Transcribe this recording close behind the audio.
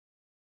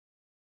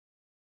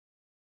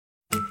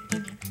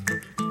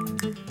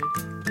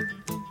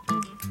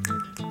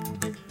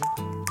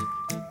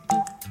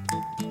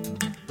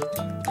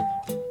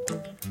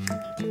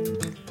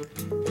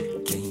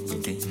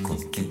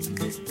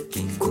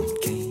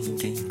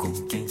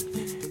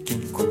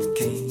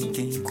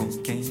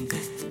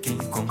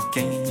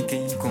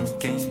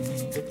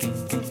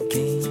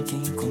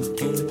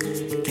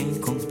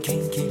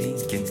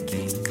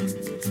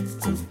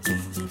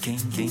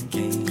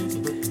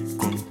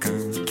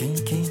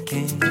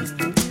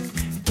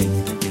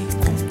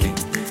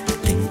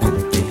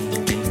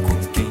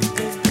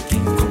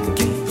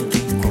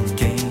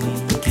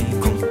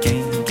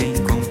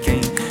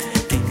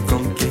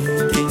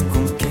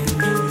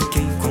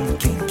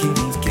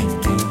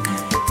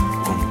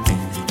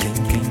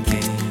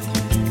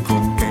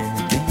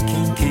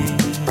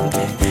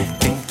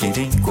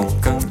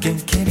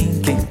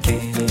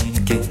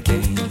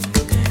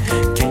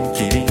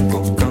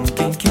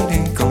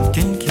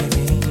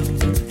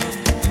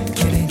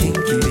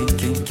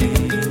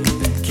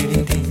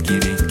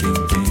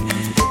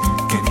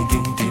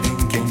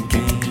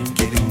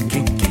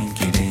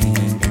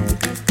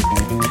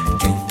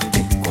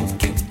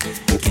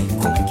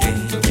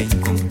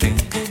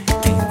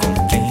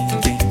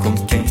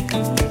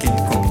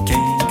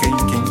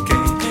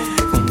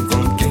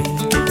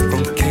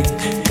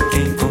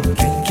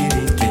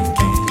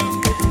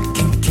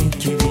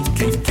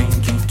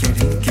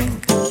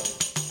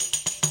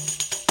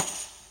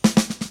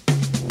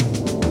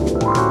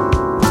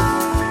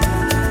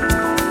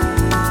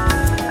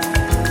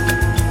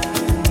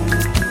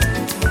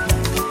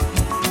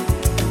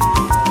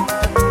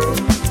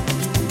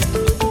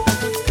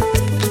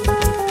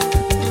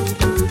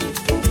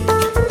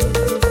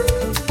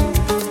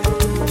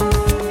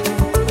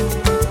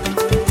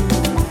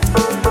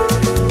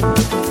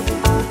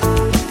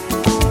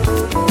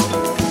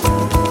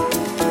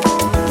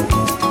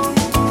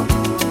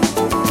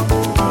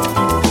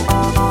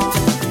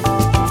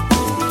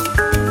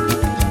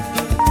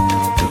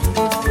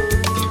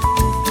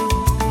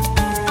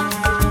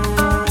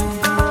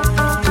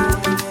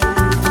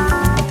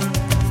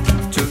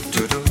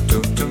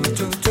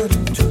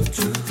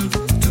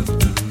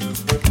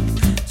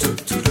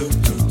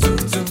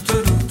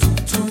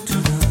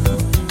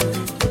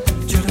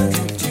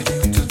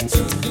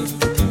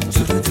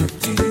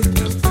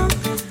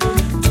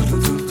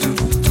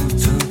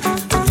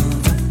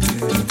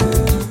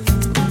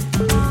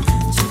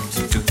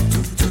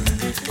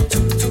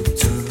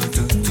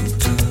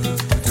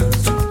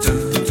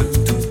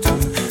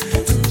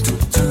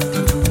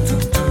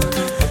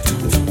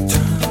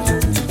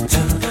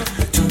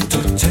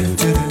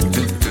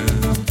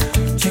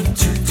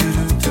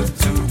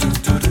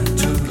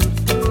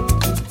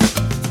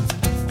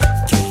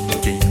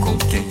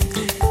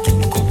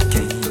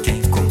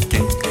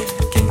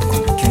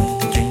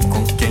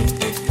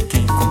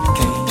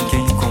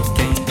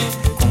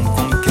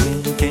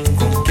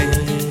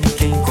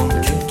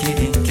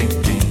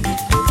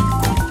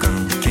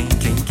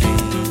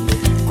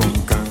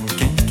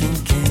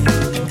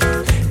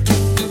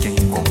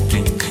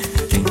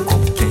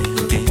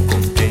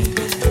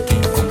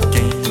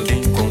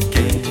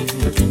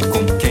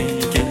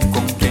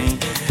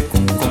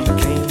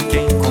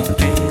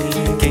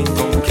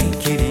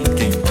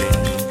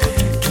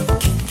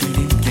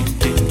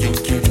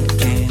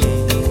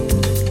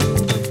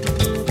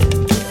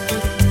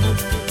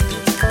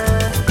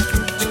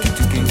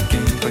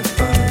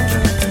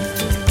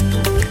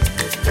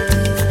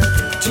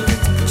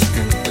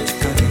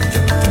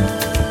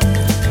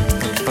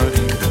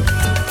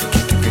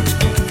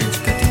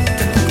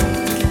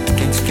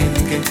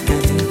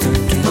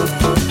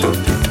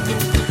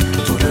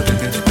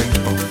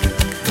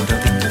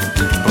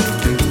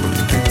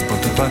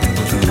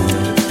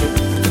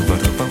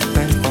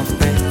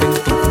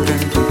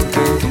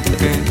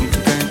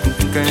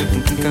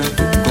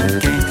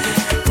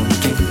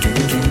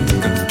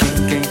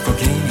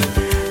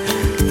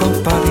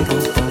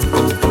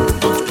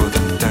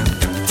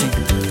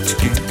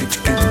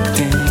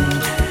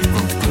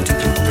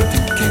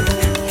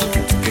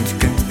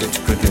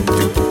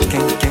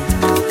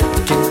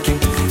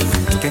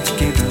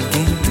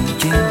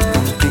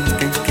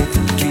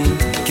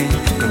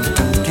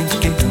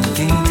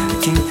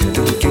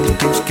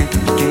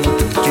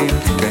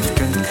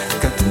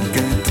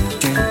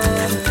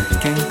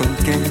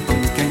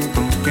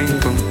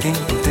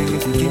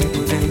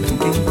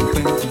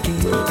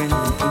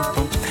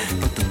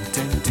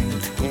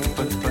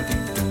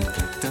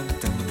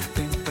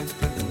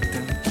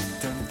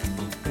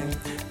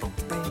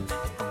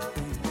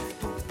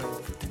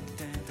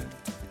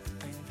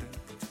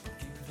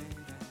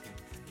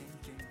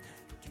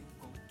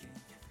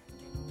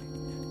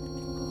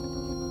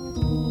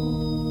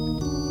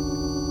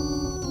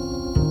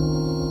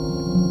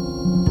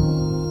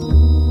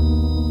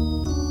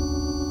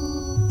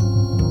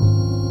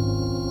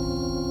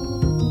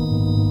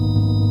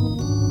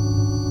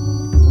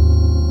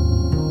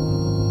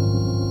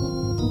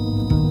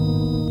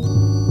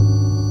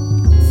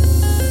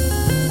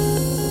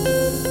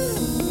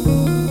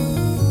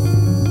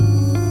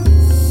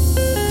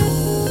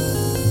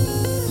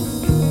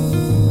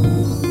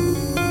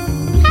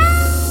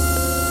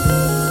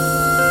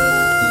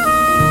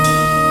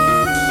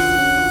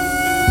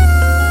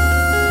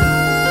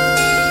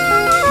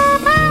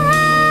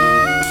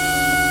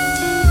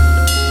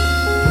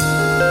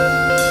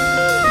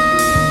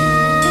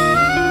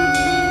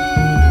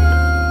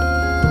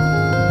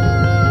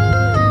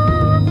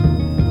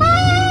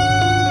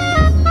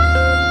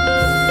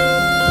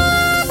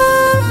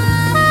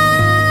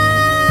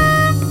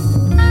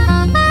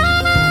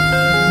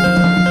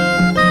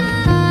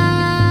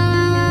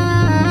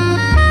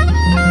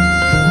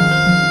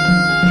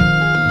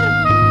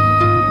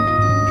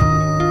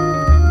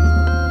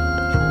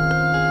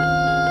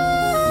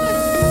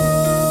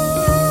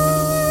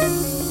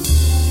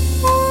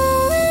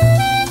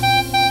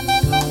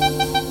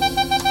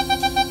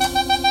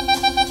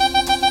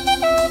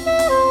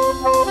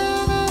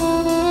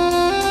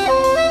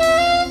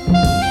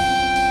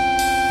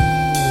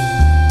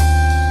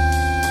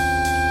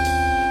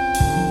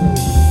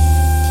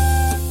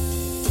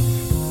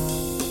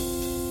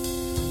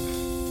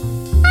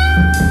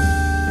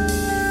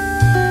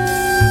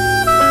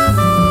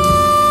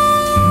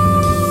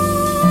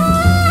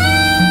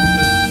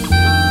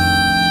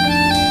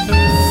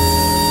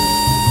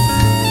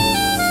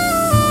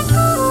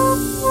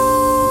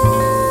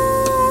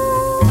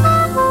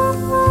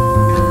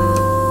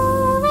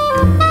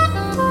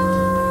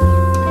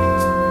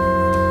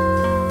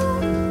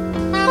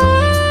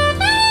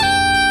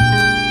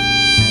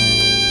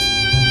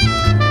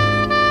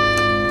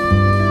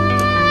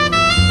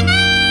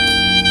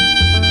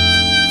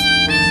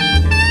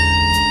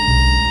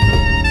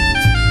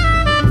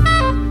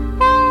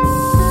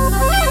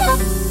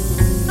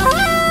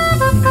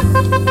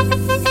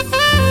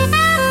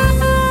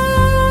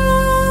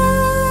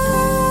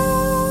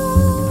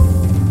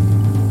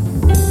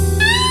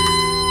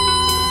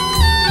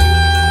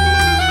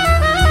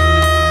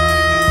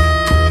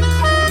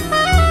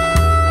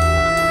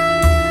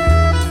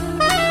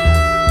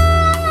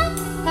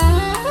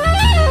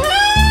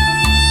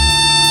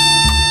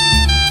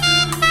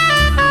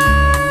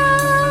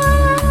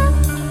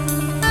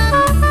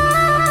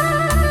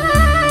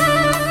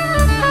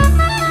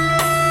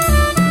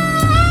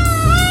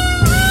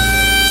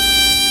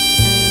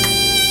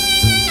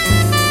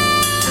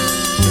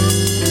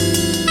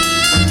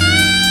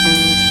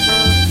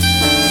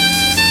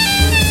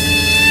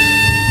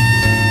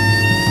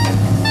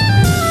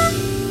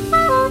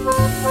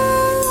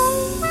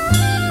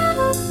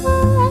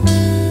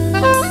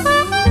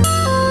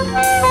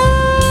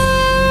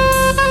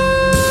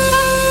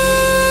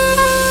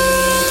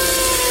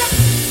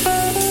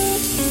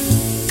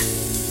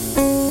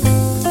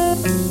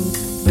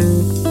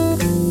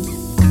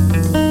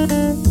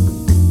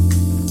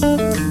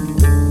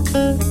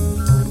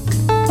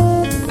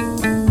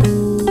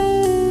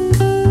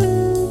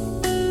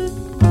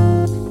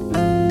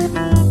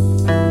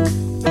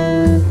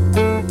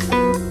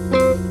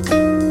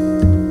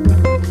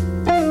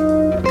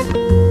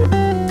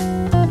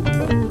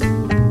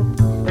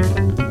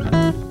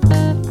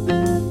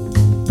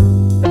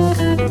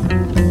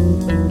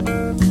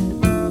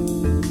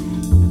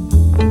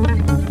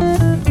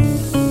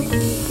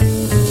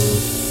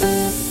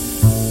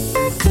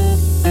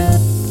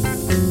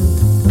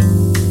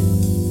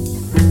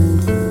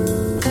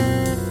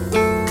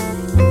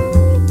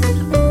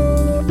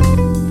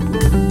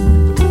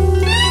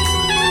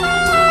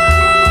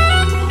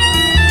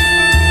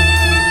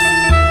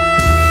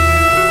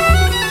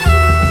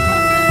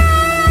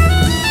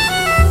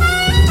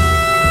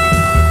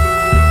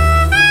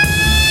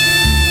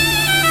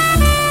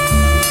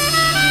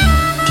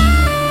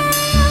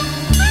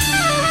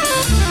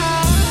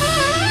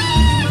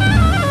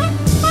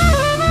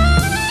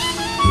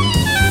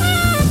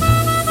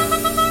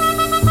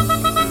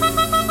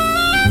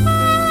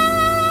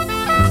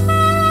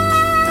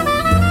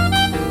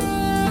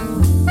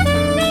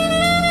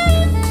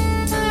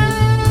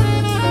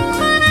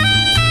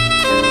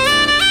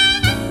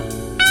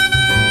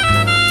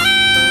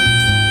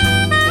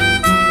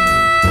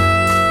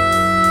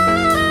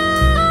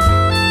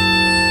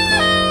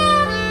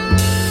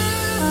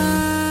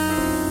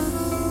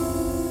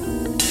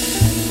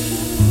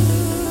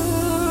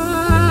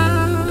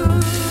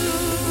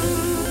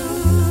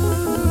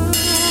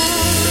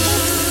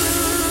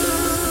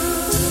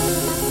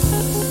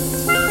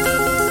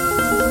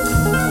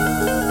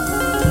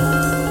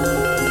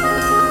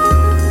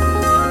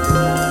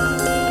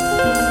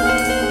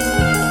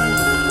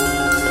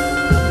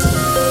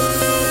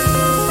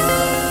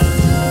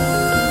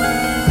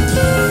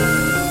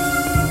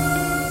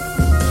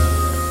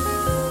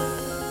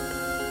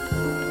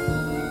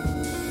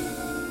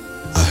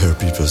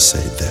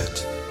say that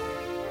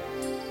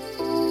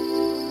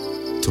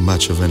too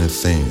much of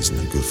anything is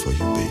not good for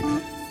you, baby.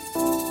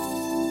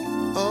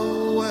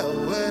 Oh,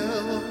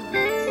 well.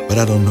 But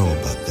I don't know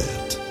about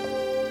that.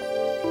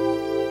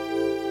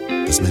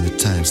 There's many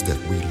times that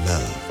we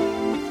love,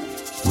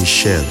 we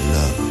shared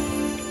love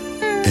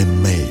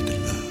and made love.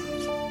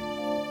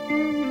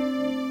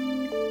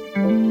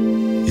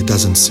 It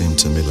doesn't seem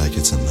to me like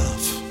it's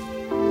enough.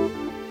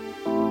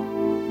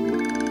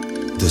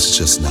 There's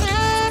just not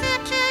enough of it.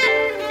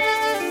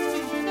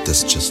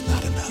 There's just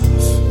not enough.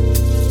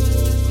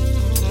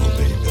 Oh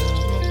baby,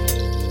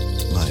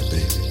 my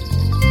baby.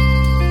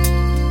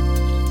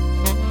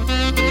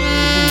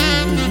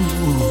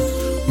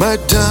 My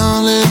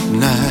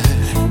darling, I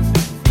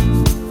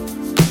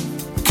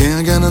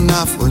can't get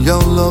enough of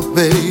your love,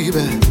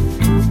 baby.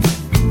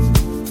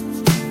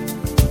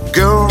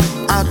 Girl,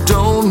 I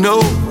don't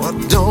know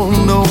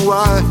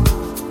why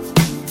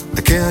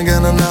I can't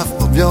get enough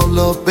of your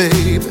love,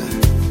 baby.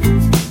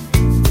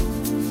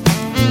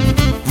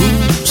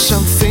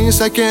 Some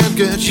things I can't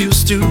get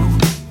used to,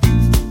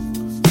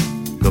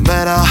 no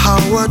matter how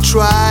I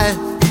try.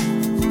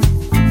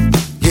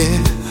 Yeah,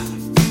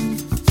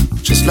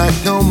 just like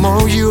the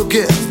more you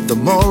give, the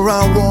more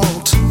I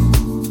want.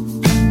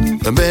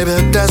 And baby,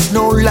 that's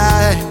no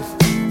lie.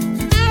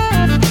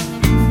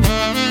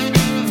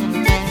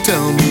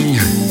 Tell me,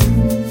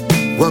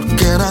 what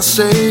can I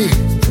say?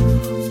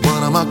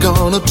 What am I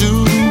gonna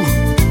do?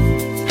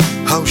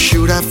 How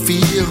should I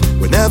feel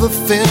when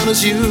everything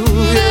is you?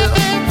 Yeah.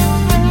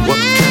 What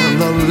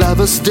kind of love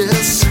is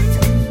this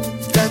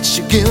that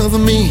you're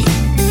giving me?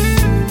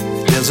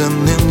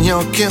 Isn't in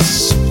your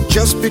kiss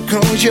just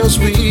because you're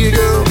sweet,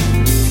 girl.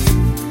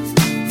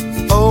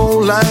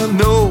 All I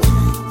know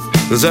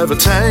is every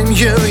time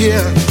you're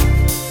here,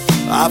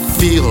 I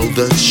feel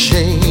the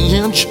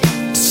change.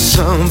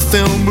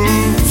 Something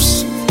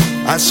moves,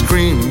 I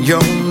scream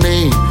your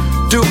name.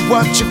 Do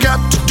what you got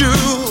to do.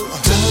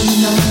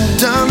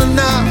 Down and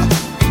out.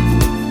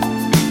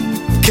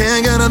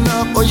 Can't get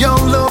enough of your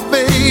love,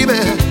 baby.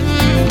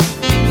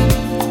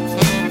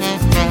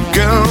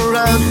 Girl,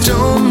 I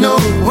don't know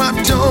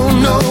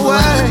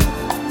why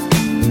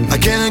I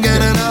can't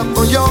get enough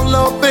of your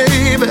love,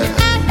 baby.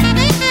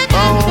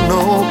 Oh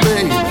no,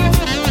 baby.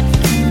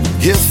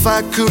 If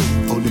I could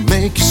only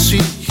make you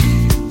see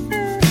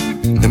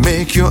and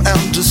make you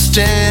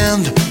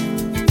understand,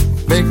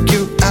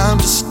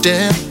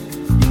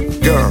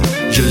 girl,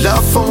 your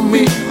love for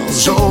me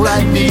is all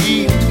I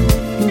need,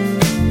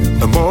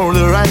 the more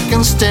that I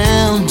can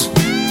stand.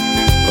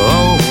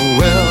 Oh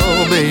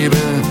well,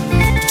 baby,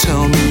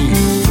 tell me,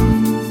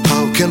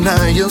 how can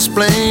I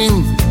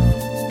explain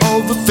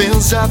all the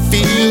things I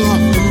feel?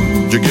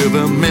 You're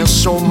giving me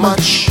so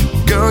much,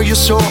 girl, you're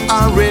so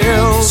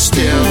unreal.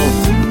 Still,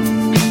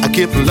 I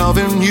keep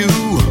loving you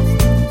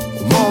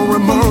more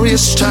and more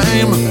each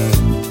time.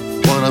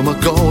 What am I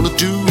gonna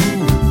do?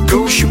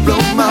 Girl, you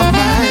blow my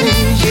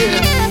mind,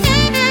 yeah.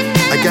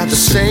 I got the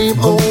same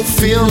old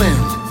feeling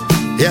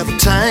every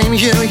time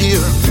you're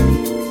here.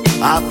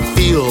 I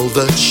feel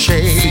the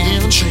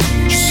change.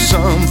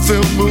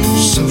 Something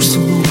moves.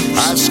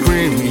 I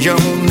scream your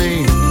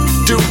name.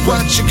 Do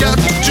what you got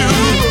to do.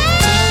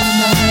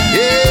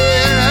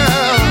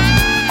 Yeah.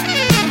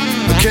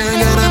 I can't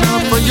get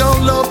enough of your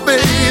love, baby.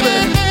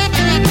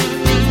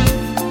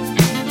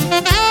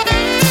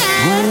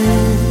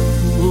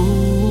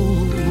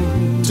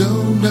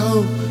 Don't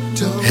know.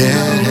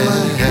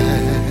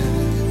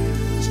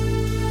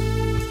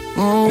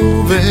 Oh,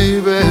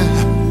 baby.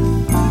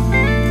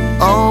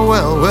 Oh,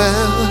 well.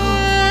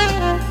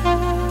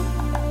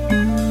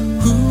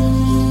 Ooh,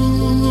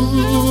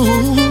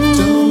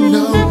 don't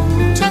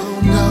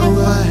know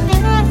why.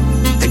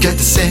 I got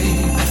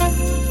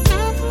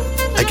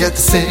the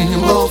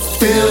same old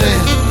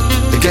feeling.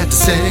 I got the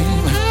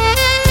same.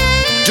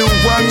 Do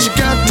what you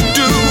got to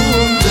do.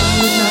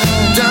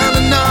 Down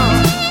and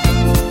out.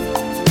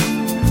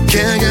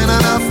 Can't get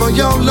enough of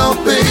your love,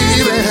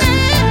 baby.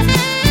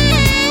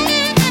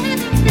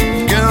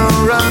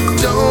 Girl, I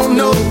don't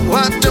know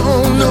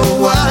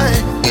why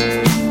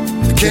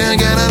I can't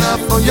get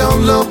enough of your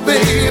love,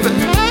 baby.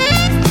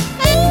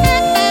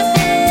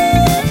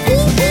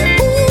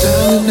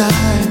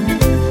 Tonight,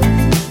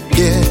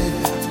 yeah,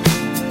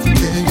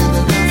 can't get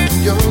enough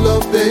of your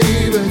love,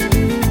 baby.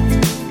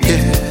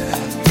 Yeah,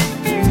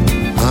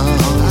 I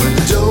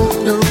don't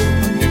know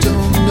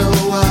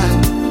why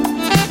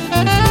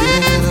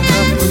can't get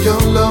enough of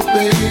your love,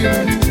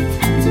 baby.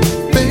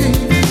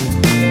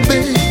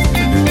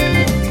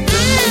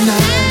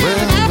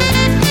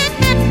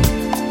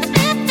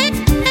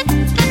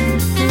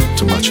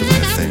 Too much of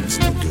anything is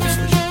no good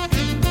for you.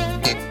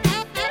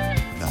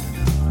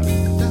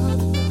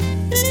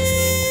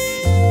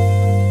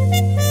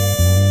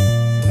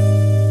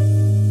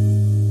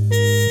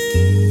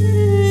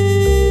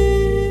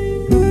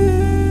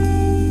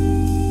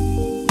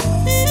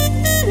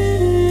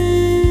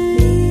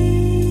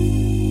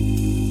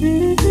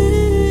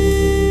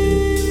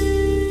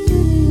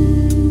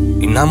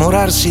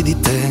 Innamorarsi di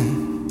te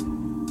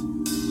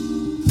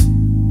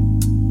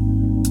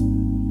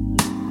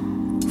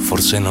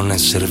forse non è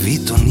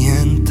servito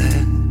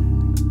niente.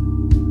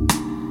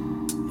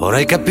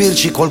 Vorrei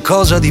capirci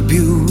qualcosa di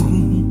più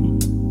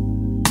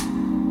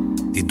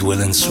di 2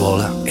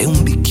 lenzuola e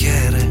un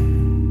bicchiere,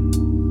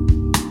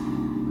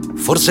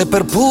 forse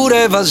per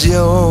pura evasione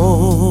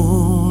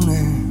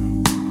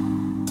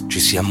ci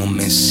siamo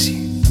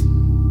messi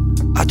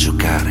a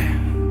giocare.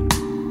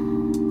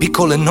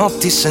 Piccole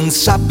notti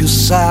senza più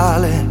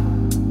sale,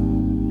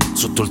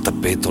 sotto il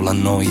tappeto la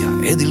noia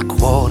ed il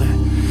cuore,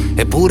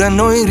 eppure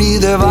noi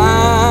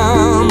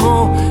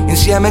ridevamo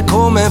insieme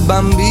come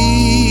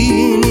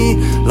bambini.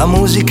 La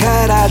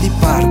musica era di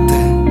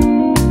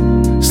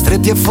parte,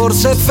 stretti e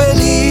forse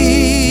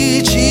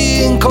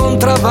felici,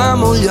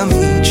 incontravamo gli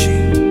amici,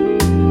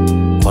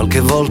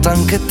 qualche volta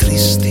anche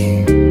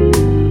tristi,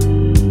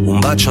 un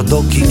bacio ad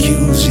occhi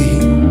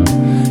chiusi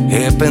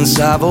e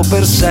pensavo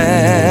per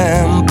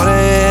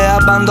sempre,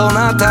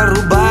 abbandonata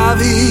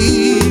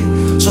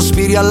rubavi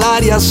sospiri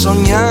all'aria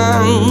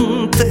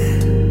sognante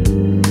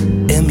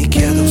e mi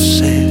chiedo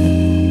se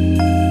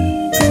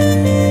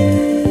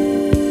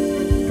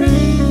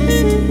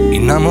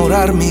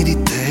innamorarmi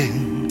di te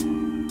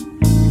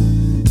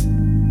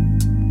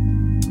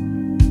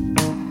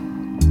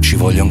ci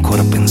voglio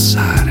ancora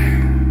pensare.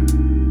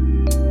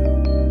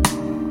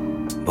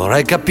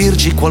 Vorrei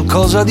capirci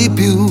qualcosa di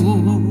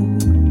più.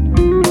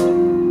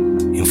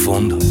 In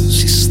fondo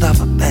si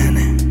stava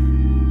bene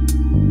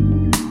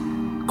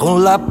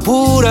con la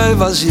pura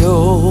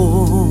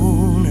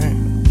evasione,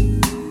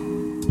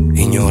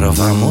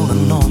 ignoravamo la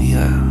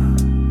noia.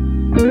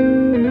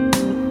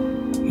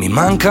 Mi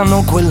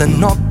mancano quelle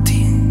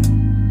notti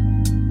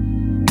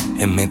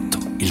e metto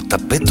il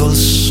tappeto al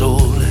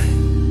sole.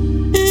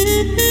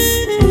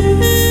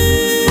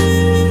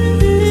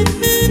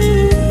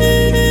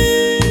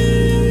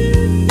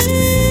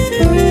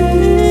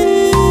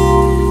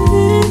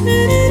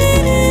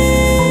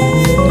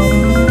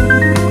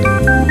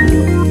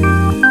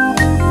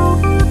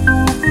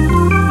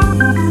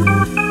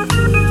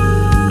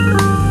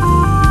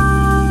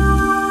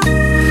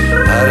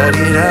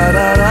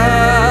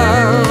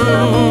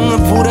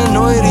 Pure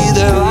noi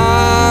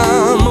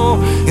ridevamo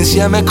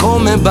insieme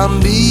come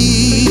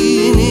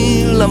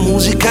bambini, la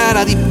musica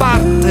era di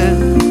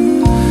parte,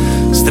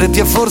 stretti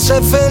e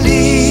forse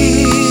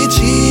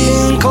felici,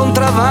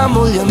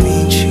 incontravamo gli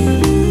amici,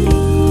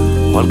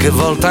 qualche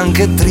volta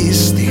anche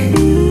tristi,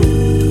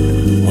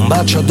 un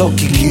bacio ad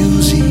occhi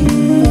chiusi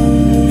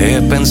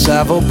e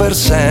pensavo per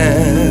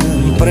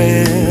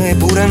sempre,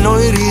 eppure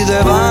noi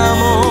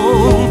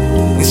ridevamo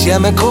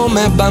insieme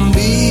come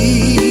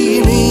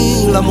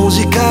bambini, la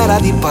musica era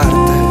di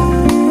parte,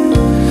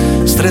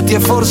 stretti e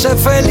forse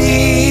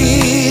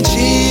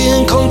felici,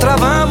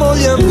 incontravamo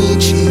gli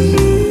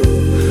amici,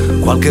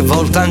 qualche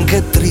volta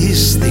anche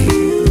tristi,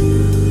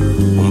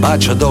 un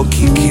bacio ad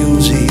occhi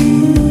chiusi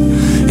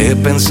e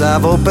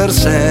pensavo per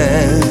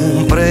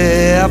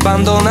sempre,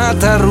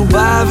 abbandonata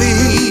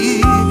rubavi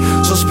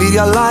sospiri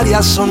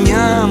all'aria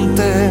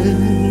sognante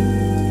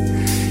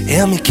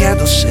e mi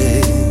chiedo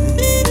se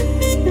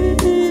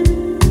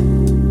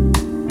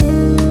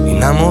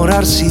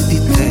innamorarsi di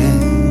te,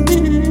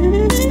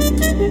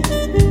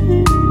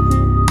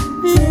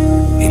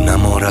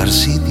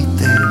 innamorarsi di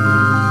te.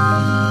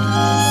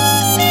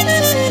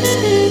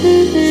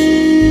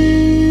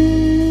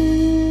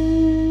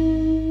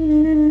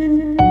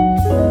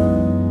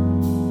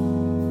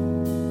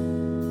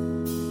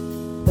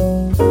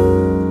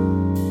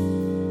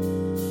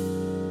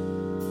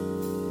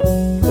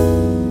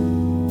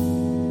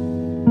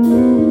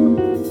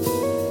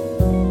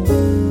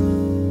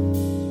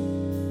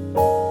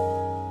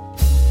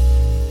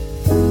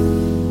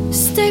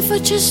 For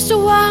just a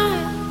while,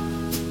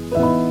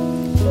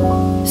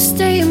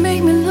 stay and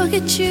make me look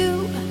at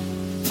you.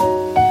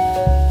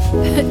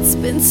 It's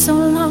been so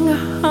long I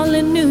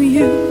hardly knew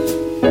you,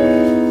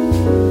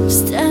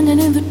 standing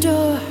in the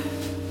door.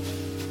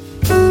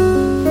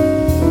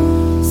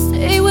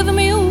 Stay with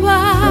me a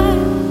while,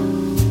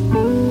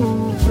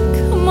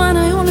 come on,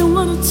 I only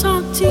want to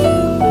talk to you.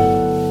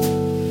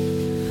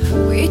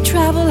 We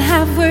travel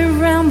halfway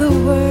around the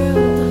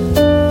world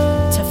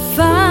to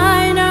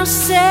find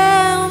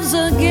ourselves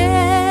again.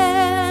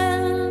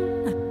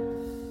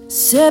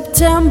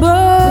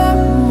 September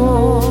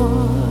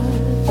morn,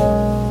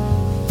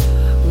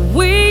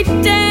 we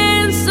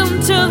danced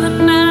until the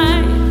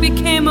night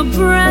became a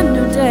brand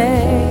new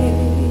day.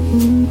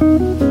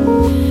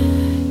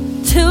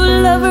 Two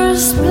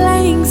lovers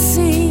playing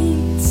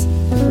scenes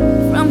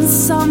from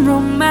some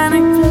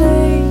romantic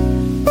play.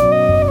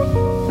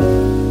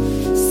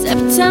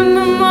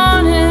 September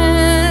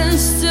morning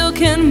still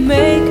can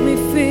make me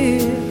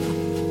feel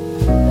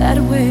that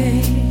way.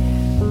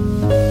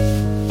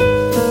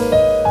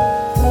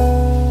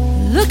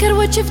 Look at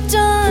what you've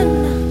done,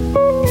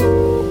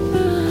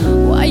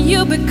 why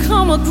you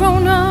become a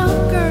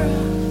grown-up girl.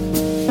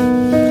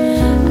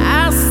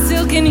 I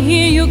still can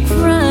hear you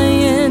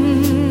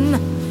crying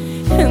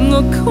in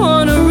the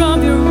corner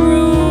of your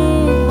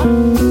room.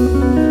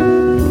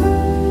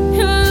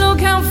 And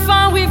look how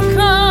far we've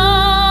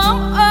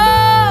come,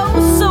 oh,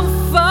 so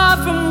far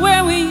from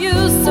where we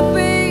used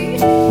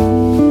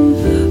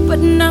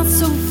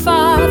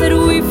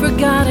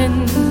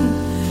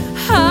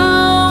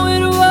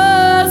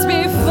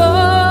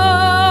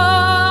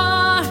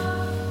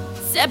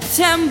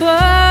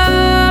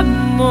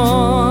September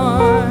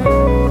morn.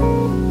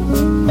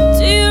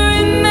 Do you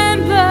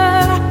remember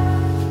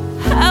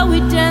how we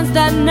danced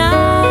that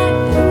night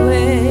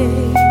away?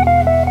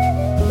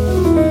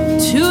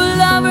 Two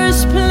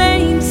lovers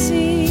playing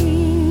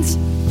scenes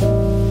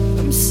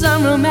from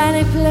some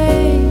romantic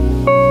play.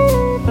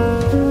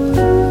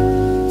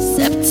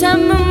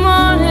 September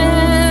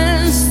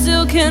morning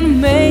still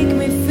can make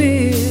me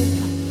feel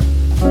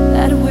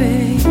that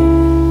way.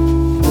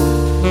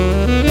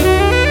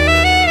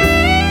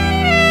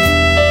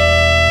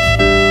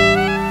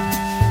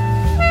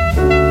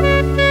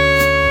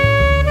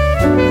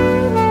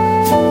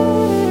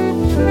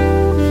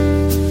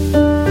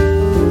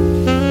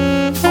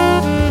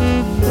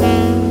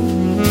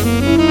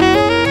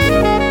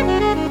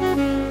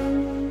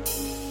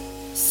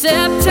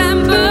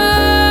 September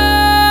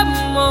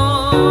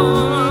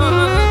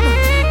morn,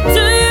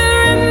 do you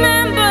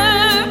remember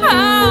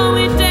how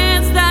we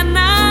danced that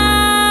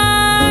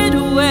night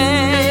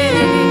away?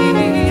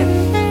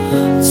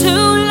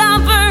 Two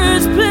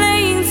lovers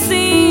playing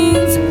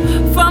scenes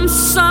from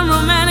some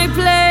romantic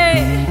play.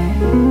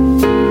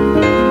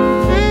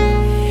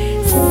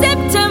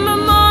 September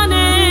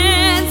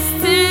morning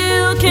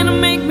still can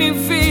make me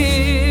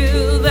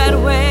feel that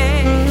way.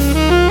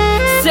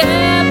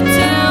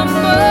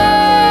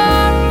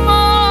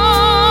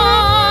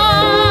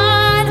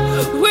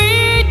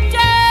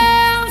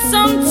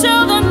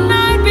 Until the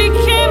night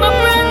became a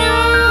brand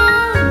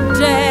new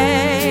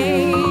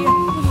day.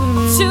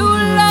 Two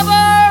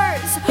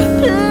lovers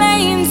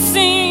playing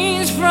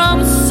scenes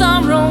from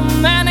some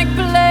romantic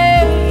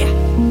play.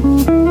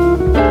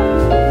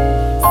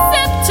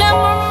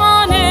 September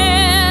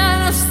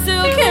morning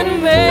still can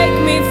make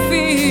me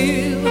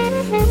feel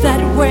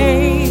that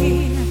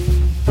way.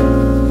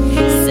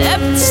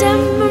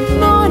 September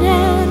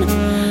morning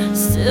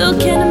still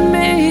can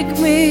make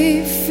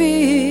me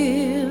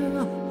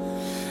feel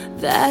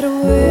that way.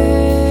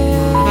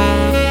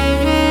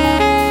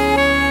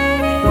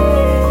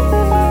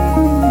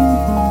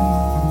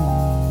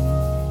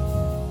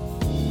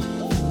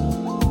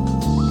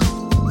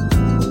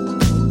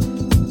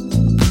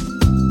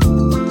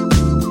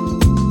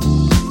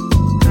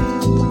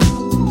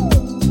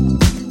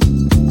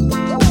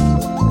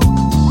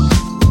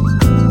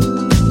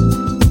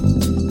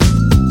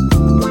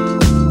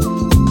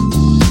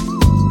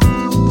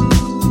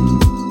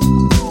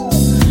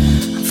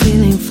 I'm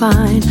feeling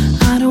fine,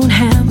 I don't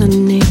have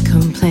any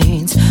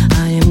complaints.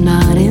 I am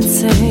not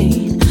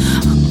insane,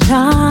 I'm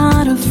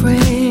not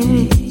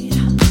afraid.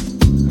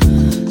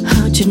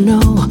 How'd you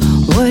know?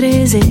 What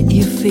is it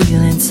you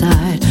feel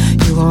inside?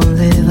 You won't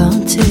live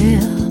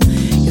until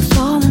you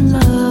fall in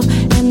love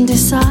and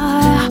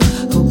desire.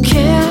 Who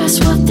cares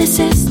what this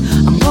is?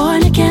 I'm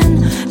born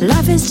again.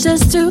 Life is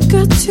just too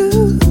good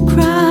to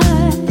cry.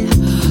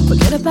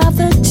 Forget about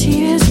the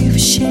tears you've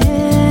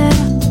shed.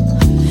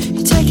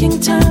 Taking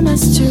time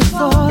as to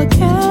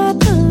forget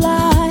the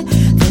lie,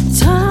 the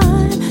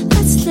time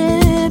that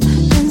slipped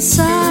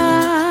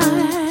inside.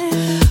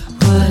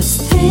 What's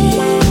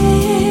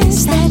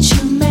this that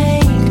you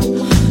make?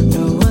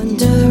 No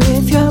wonder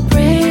if you're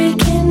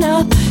breaking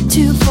up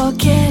to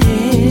forget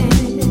it.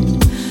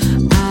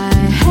 I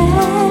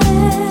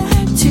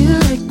had to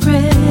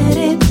regret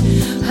it.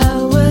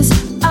 How was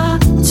I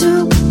to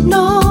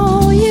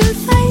know you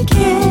think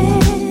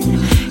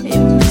it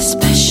was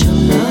special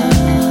love?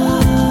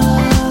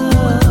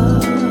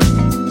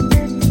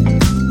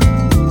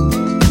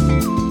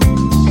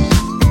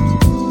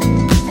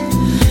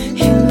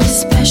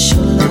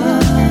 Special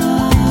love.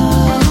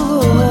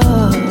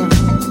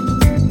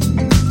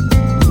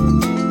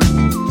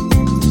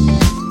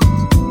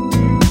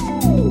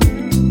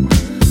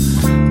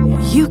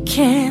 You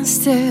can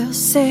still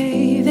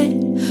save it.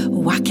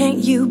 Why can't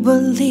you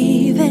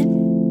believe it?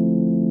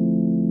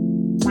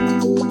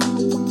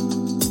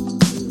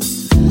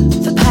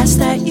 The past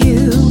that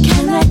you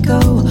can let go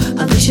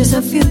unleashes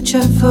a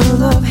future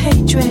full of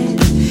hatred.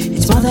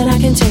 It's more than I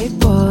can take,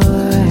 boy.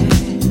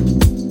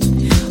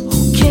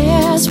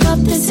 Cares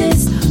what this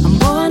is? I'm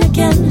born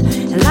again,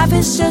 and life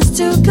is just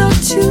too good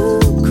to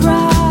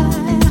cry.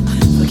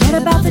 Forget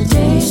about the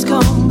days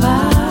gone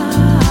by.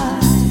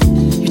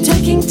 You're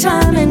taking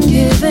time and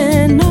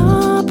giving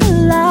up a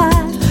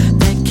life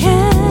that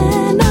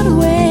cannot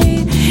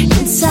wait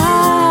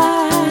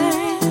inside.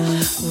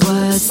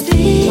 What's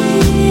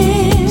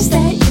this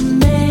that you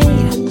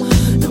made?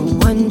 No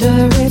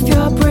wonder if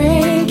you're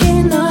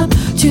breaking up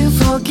to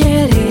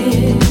forget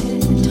it.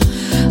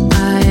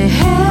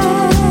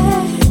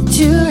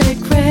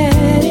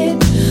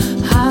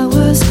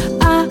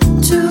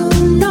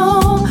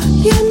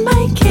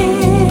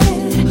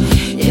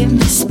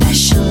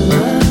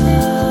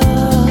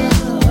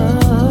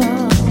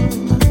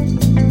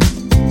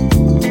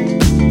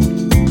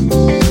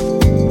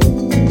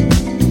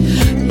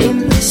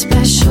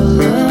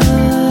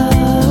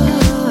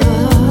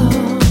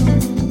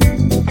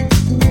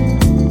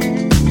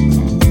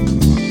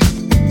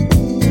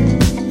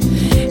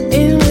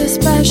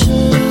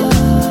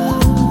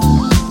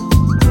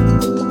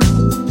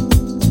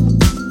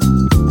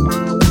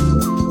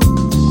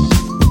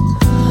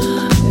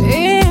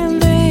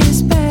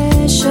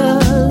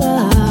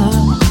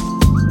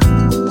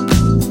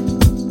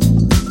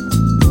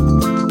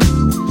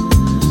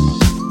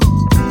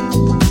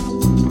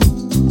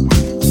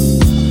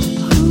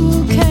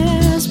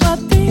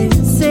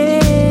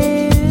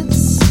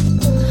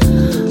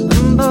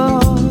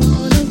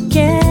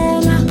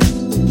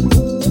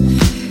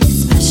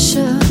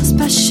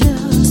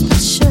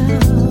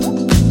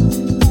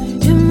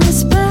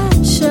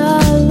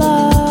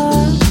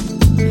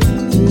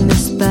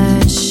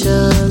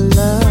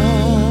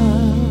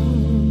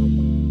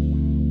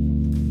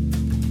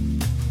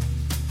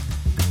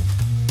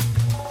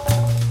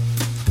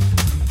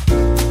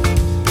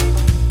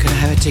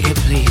 ticket,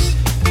 please.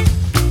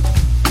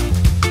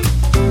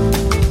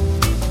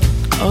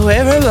 Oh,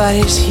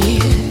 everybody's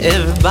here,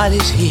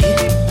 everybody's here.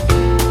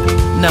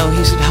 No,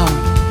 he's at home.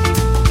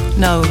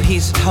 No,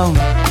 he's at home.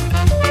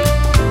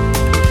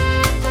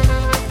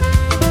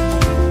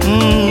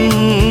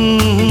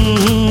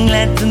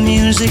 Let the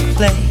music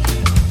play,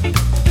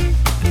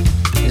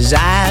 'cause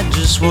I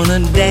just wanna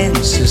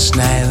dance this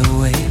night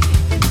away.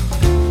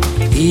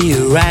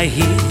 Here, right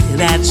here,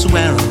 that's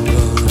where I'm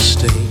gonna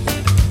stay.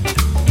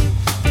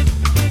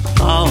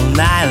 All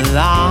night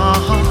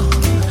long.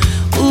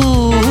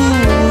 Ooh,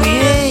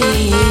 yeah.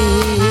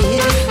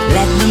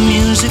 Let the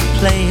music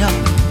play on,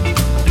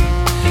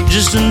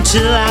 just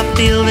until I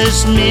feel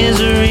this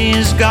misery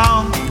is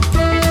gone.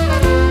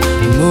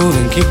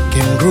 Moving,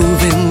 kicking,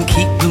 grooving,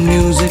 keep the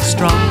music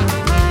strong.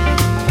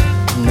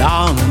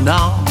 On and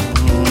on,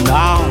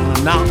 on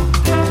and on.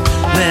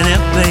 Let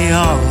it play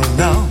on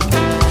and on.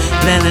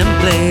 Let it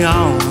play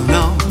on and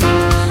on.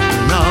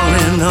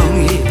 And on,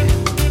 yeah.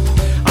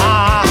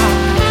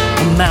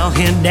 I'm out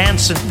here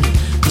dancing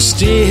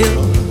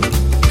still.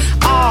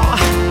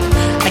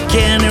 I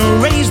can't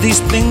erase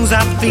these things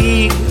I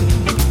feel.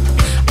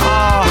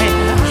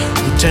 Yeah.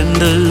 The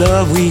tender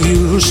love we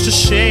used to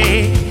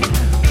share.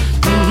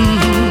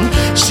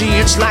 See,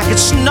 it's like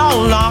it's no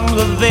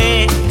longer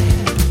there.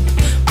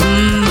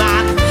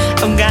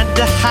 I've got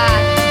to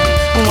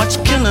hide what's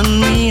killing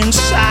me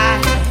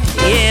inside.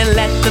 Yeah,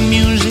 let the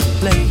music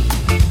play,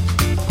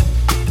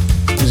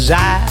 'cause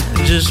I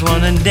just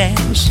wanna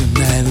dance the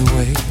night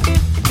away.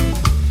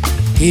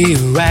 Here,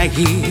 right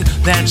here,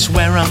 that's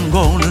where I'm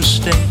gonna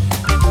stay.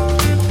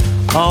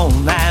 All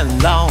night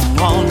long,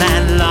 all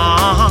night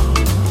long.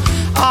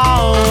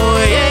 Oh,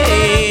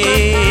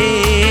 yeah.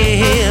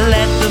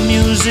 Let the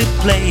music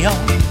play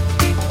on,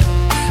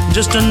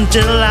 just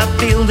until I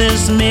feel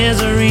this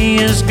misery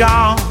is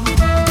gone.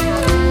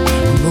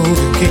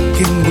 Moving,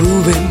 kicking,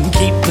 grooving,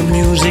 keep the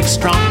music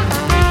strong.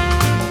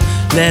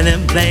 Let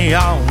it play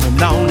on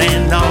and on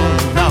and on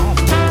and on.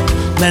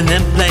 Let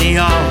it play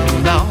on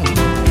and on.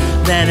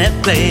 Let it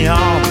play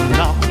on and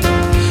on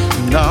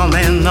and on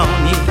and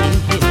on.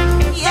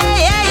 Yeah,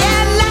 yeah,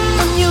 yeah. Let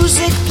the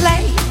music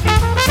play.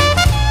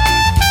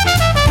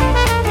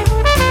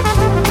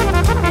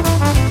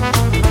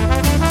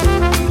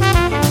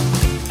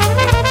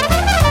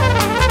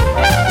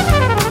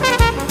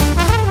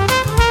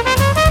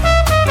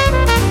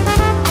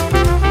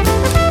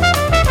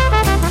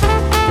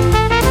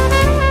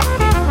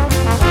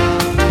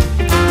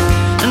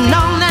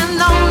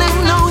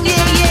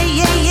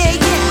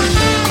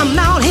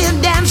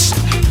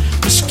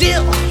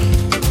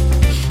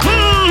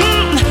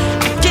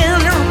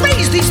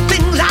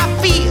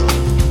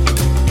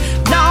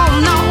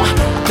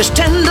 This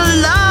tender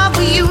love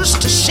we used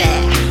to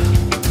share.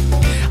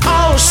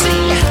 Oh,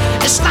 see,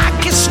 it's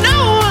like it's no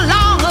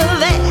longer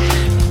there.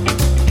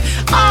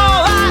 Oh,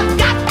 I've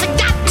got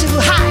to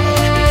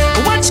hide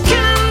what's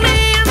killing me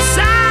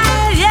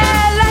inside.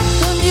 Yeah, let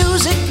the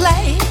music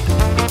play,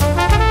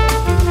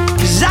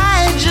 'cause I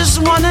just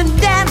wanna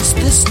dance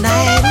this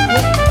night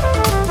away.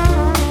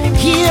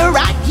 Here,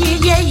 right here,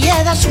 yeah, yeah,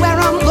 that's where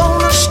I'm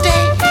gonna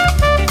stay.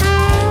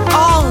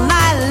 All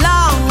night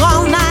long,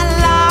 all night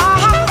long.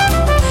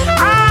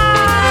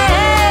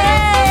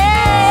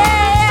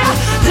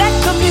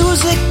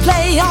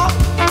 Play on,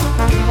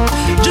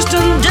 just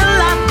until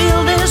I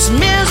feel this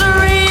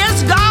misery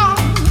is gone.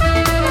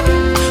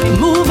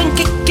 Moving,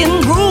 kicking,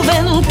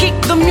 grooving, keep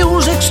the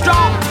music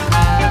strong.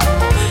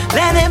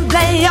 Let it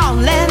play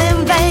on, let it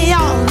play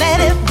on, let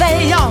it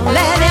play on,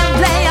 let it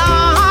play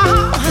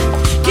on.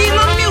 Keep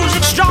the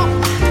music strong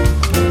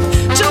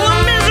till the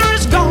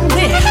misery's gone.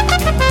 Yeah.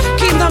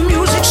 Keep the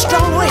music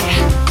strong.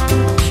 Yeah.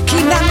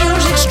 Keep that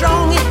music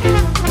strong. Yeah.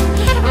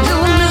 Till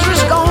the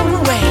misery's gone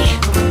away.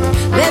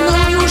 Let the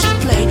music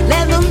play,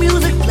 let the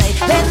music play,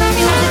 let the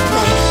music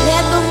play,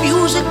 let the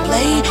music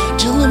play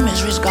till the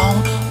misery's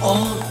gone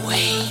all the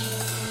way.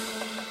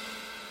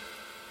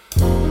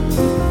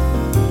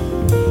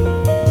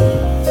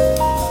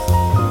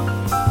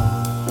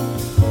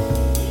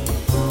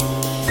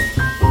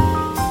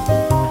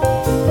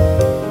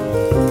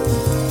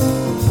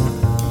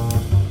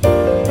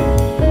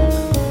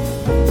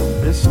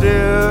 It's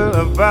still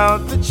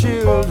about the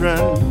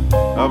children,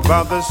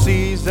 about the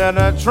seeds that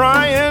are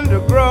trying to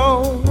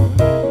grow.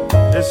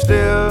 It's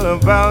still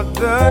about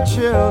the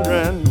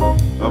children,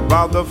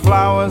 about the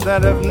flowers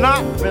that have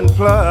not been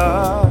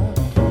plucked.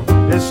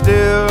 It's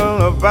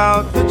still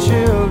about the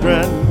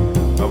children,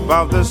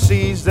 about the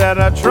seeds that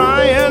are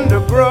trying to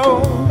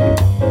grow.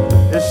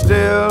 It's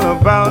still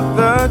about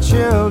the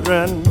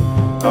children,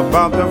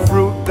 about the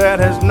fruit that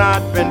has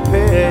not been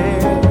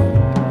picked.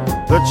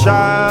 The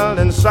child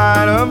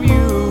inside of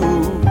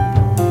you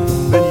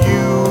that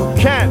you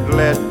can't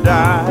let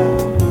die,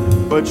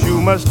 but you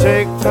must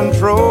take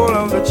control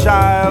of the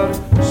child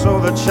so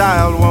the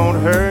child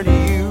won't hurt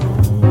you.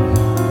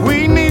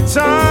 We need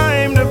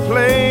time to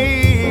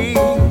play,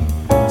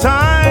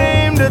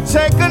 time to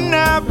take a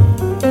nap.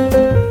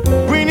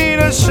 We need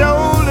a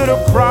shoulder to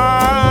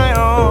cry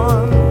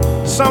on,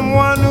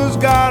 someone who's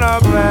got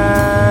our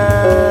back.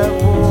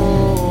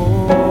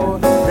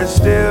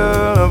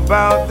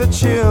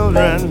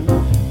 children,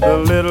 the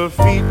little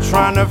feet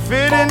trying to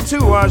fit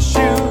into our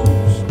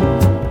shoes.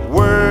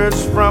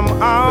 Words from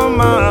our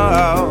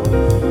mouth,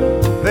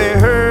 they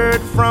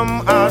heard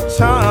from our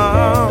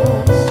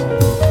tongues.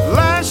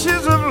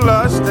 Lashes of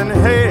lust and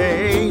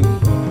hate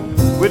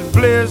with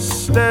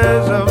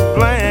blisters of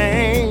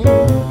blame.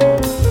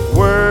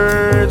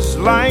 Words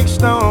like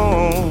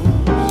stones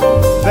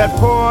that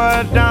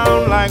pour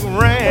down like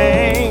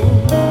rain.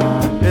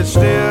 It's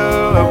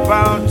still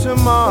about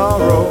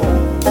tomorrow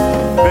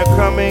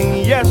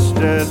becoming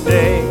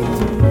yesterday.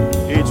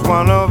 Each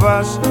one of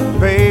us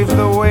paves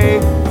the way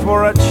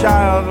for a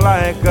child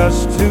like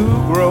us to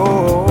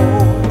grow.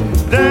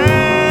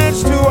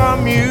 Dance to our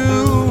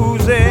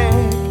music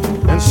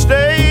and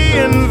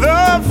stay in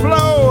the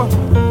flow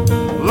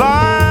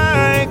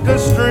like a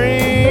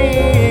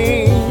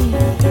stream.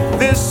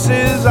 This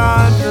is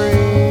our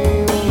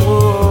dream.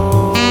 Whoa.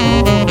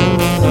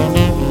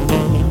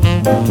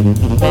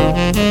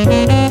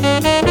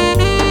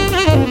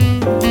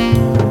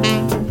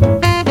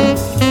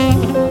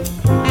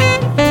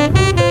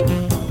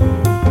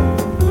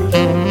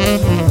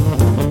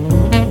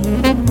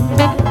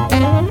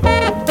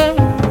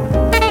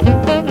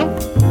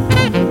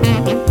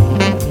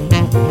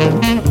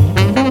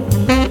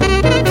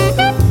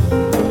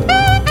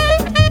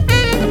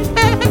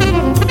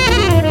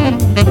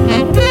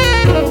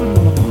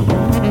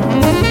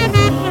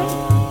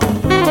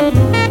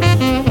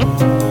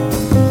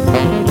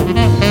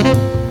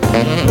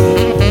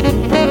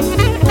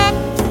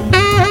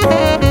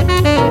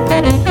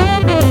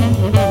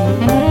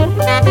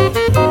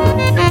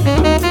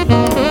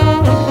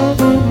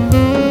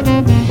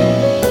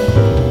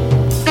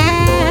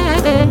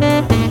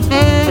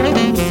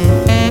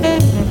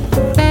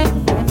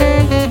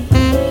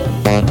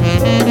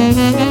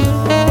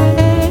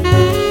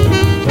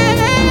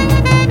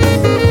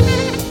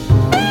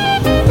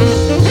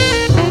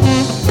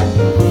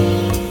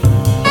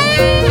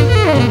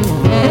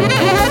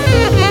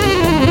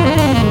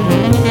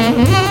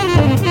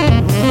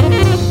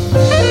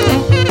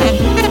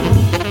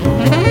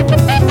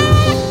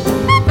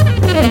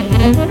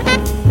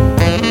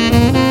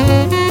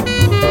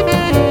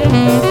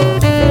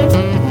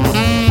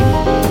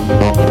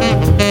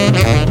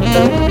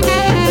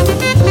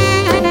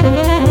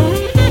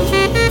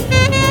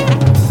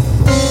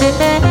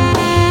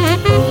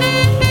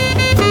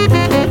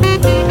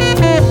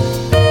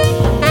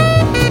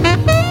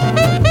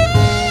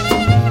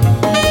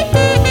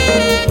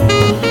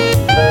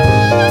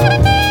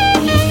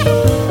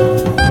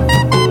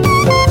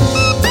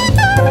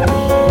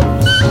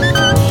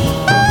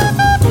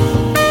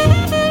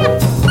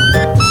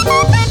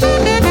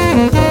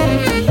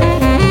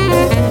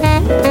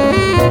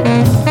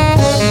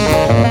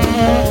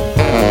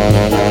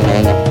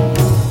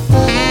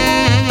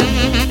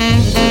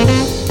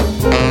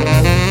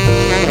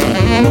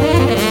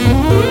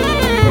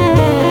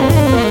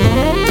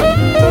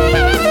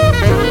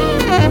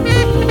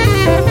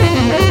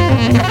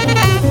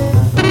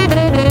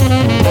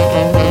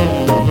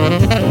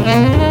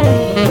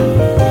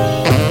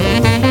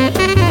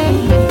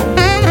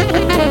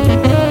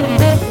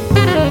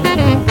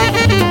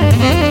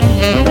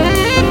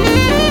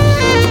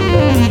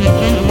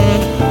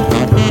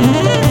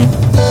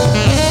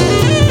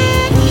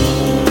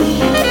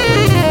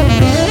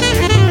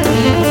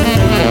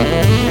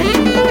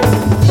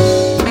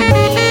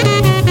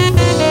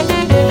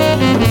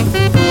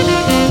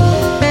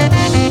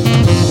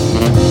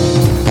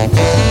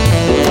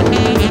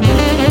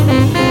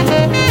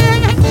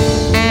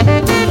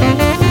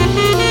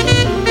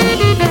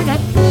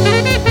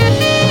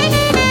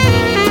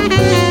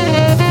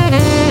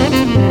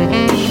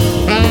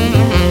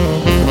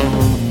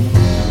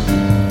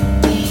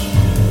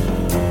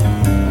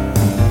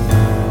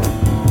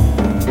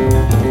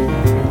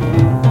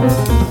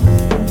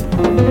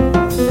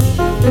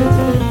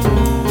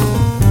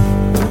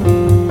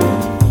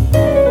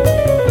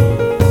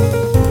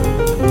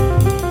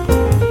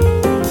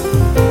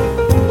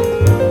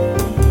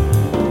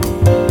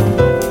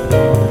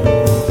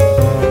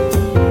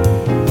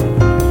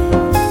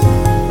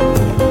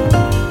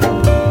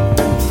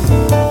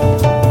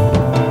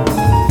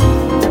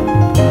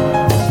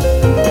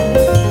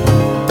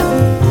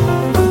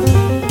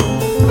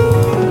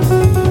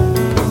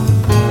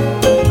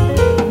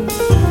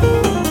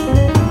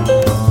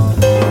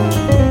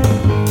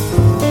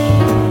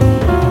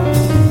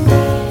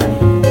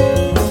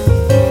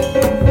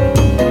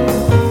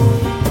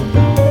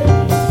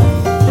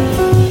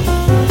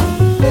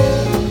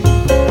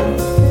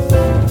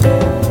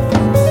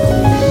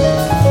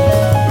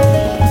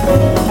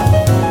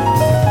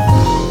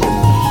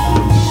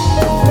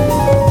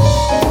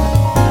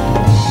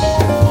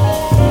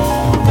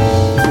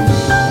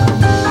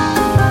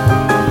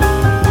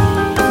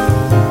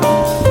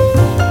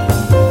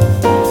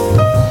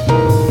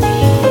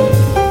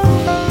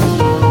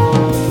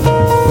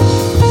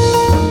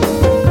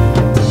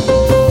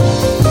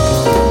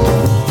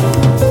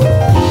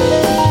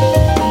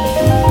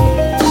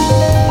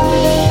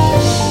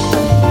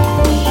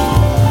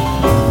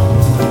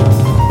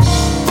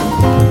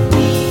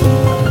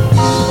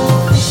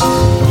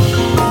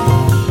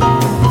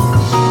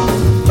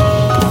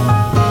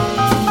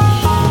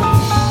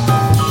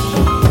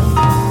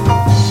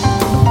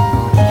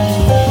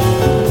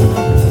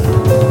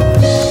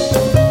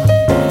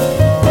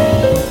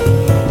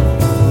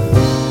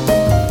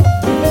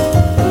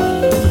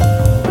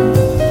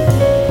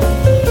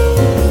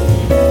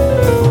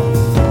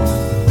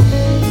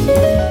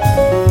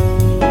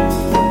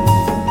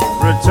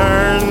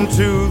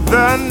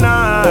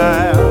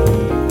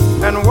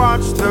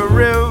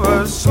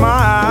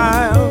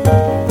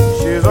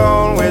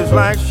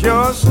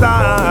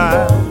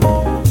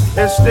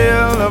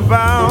 still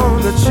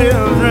about the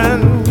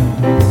children.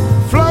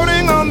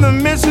 Floating on the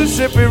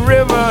Mississippi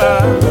River,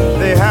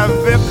 they have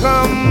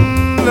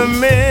become the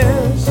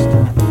mist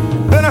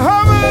that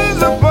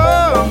hovers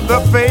above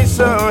the face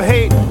of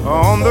hate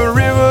on the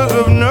rivers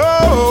of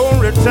no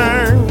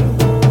return.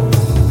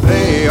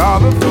 They are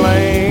the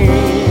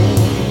flames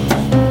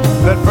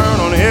that burn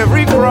on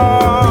every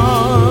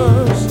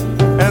cross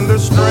and the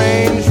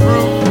strange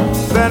fruit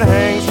that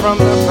hangs from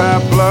the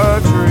poplar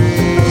tree.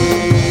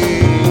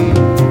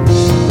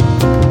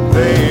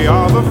 They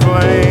are the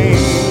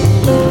flames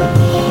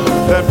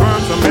that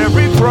burn from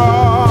every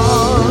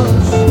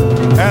cross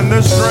and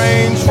the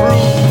strange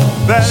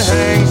fruit that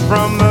hangs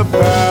from the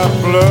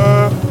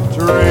poplar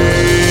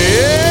tree.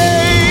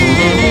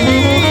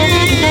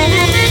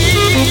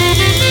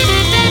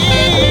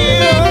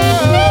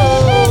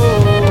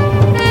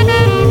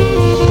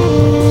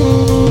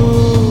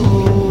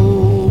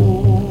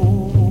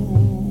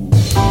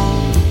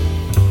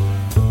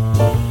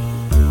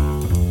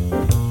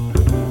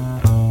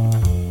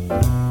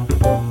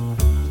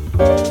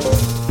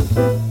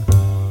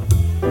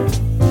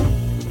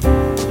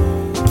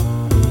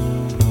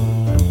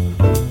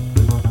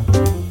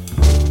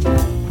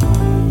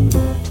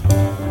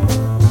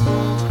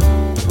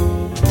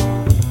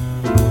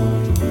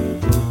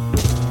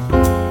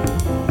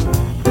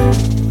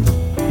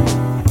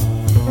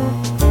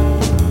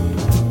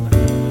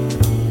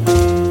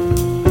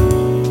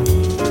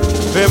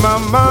 My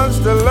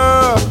monster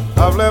love,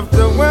 I've left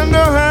the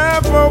window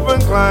half open,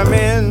 climb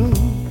in.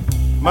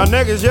 My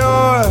neck is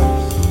yours.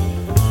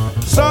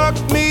 Suck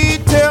me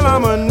till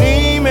I'm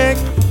anemic,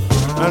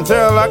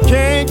 until I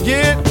can't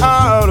get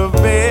out of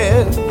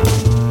bed,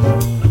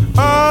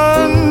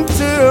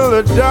 until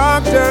the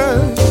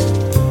doctors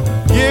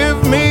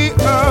give me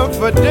up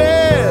for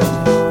dead,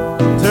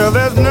 till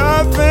there's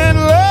nothing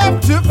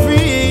left to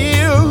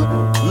feel.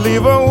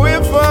 Leave a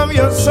whiff of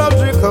your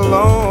sultry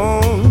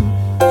cologne,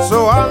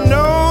 so I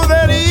know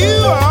that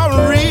you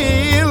are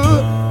real,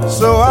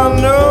 so I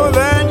know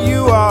that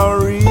you are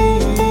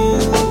real.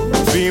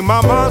 Be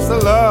my monster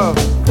love,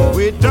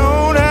 we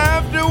don't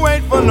have to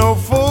wait for no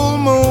full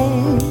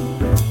moon.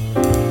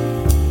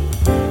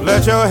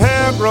 Let your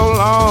hair grow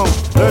long,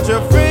 let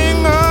your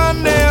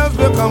fingernails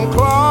become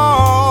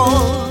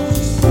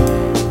claws.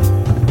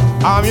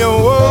 I'm your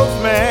wolf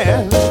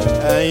man,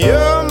 and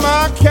you're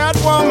my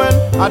Catwoman.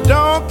 I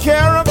don't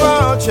care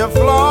about your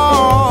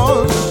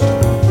flaws.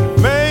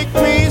 Make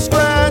me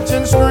scratch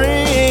and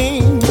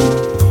scream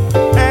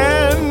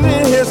and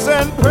hiss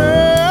and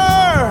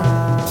purr.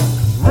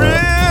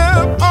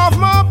 Rip off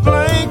my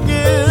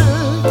blanket,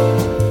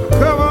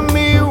 cover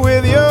me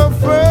with your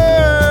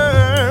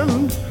fur.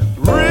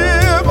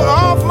 Rip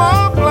off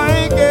my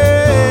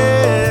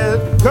blanket,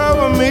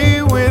 cover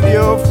me with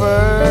your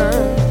fur.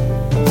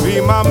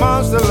 Be my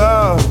monster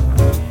love,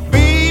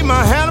 be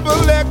my Hannibal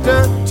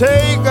Lecter.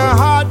 Take a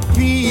hot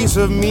piece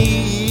of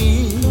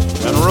me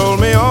and roll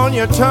me on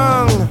your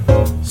tongue,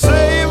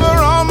 savor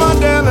all my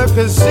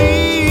delicacies.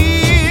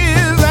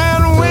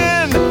 And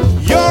when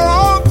you're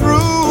all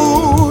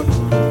through,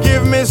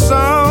 give me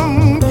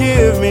some,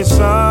 give me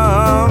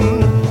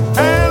some.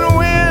 And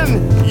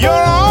when you're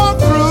all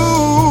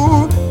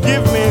through,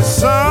 give me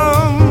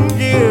some,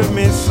 give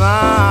me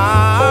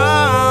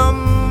some.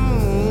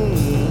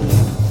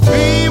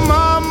 Be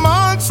my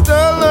monster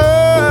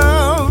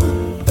love,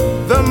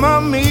 the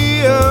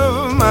mummy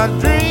of my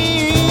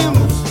dreams.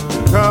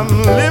 Come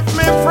lift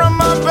me from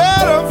my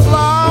bed of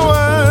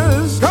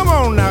flowers. Come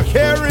on now,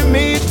 carry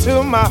me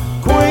to my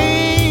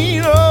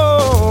queen.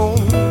 Oh.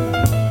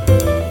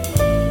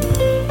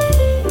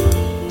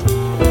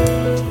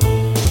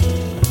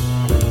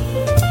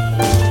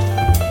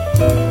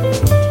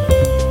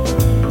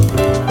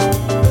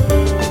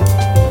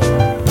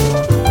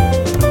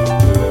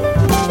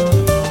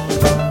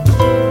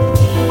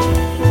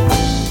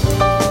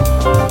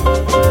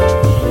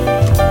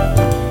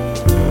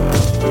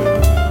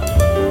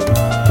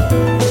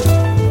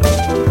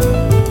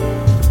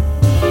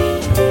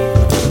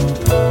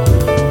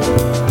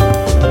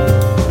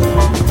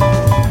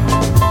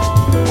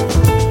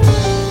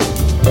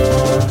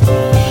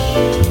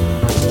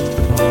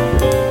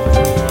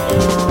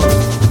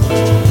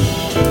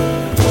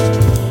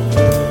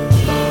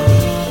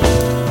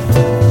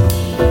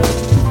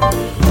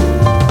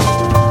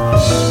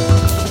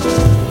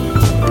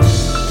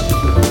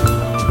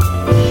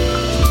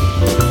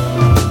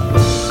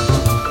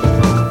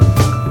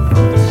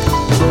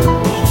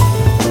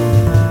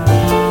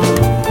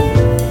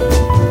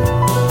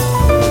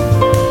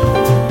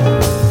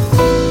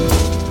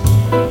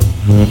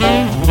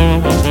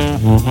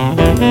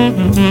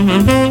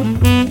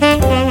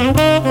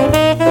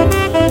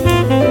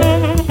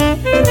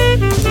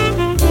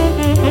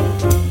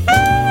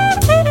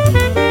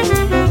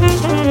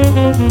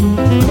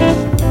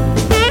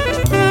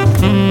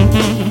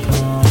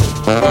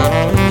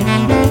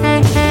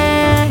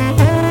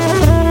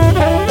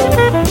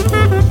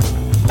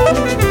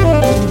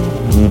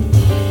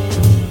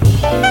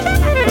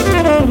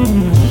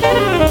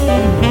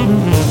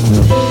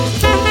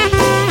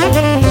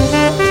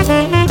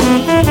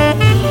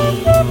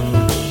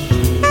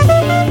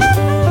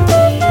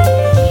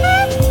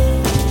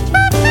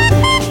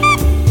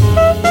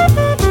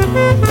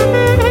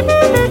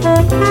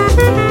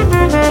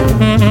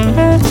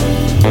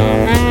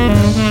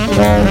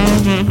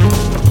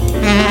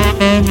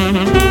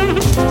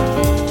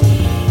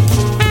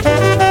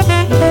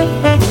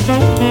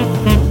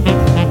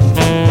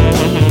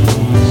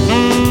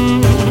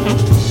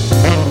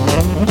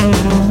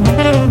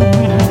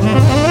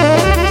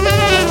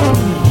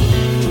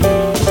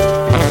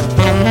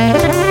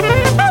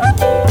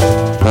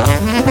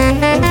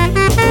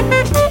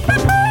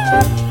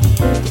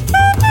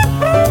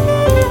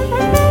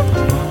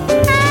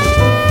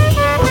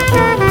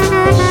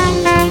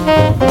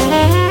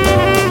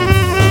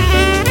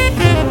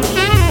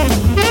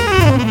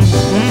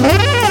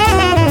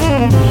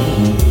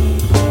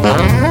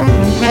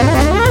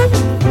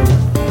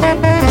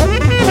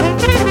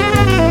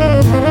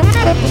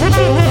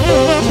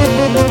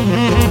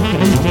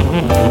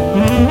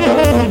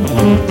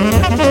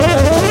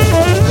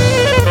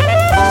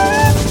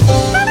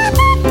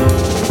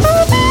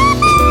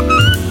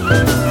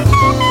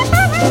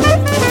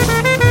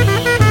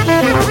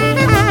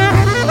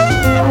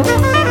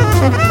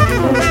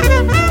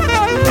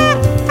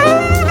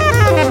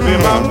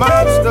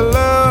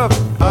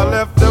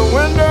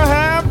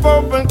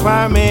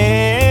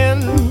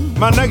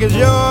 My neck is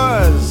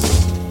yours.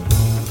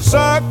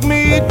 Suck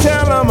me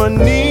till I'm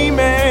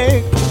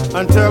anemic,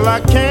 until I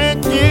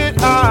can't get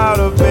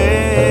out of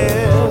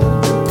bed,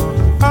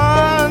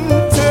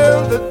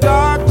 until the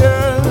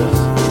doctors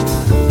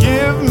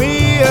give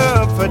me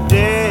up for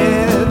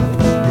dead,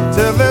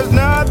 till there's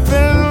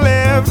nothing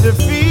left to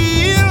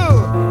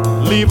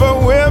feel. Leave a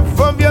whiff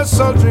of your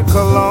sultry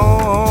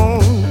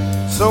cologne,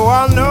 so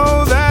I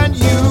know that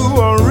you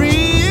are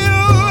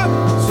real,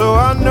 so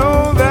I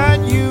know that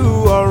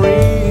you are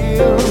real.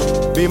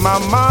 Be my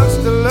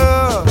monster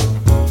love,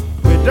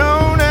 we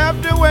don't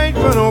have to wait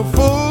for no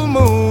full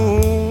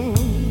moon.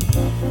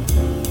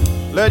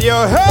 Let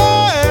your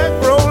hair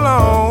grow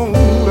long,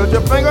 let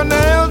your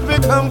fingernails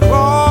become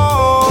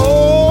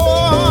claws.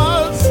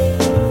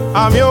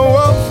 I'm your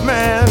wolf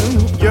man,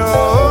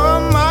 you're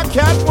my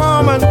cat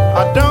woman.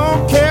 I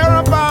don't care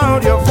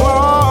about your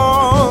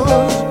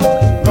flaws.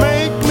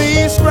 Make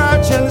me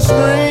scratch and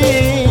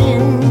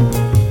scream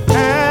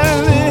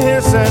and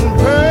hiss and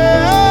purr.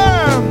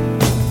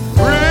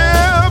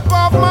 Rip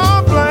off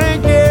my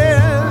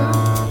blanket,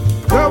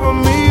 cover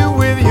me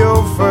with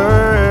your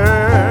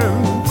fur.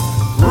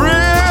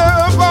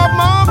 Rip off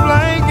my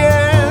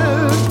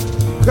blanket,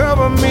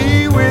 cover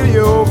me with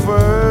your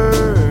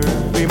fur.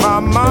 Be my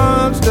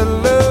monster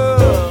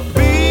love,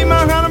 be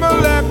my Hannibal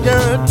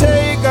Lecter.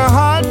 Take a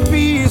hot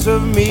piece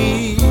of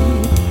me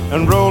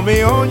and roll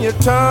me on your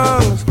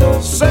tongues.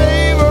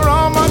 Savor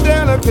all my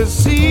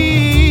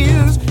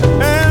delicacies.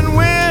 And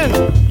when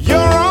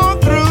you're all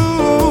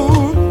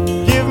through,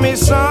 give me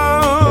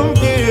some,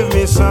 give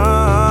me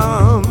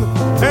some.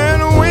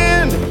 And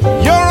when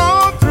you're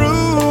all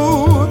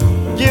through,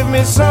 give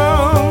me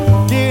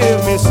some,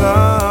 give me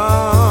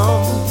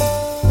some.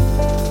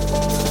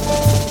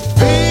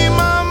 Be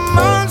my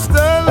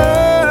monster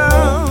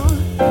love,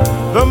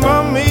 the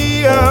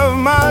mummy of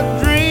my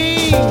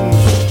dreams.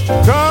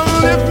 Come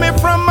lift me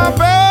from my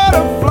bed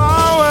of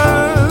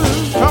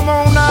flowers. Come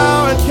on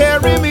now and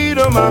carry me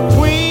to my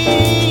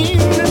queen.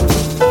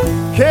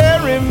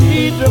 Carry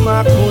me to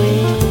my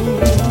queen.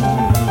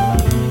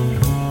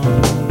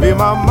 Be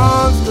my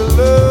monster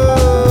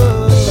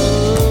love.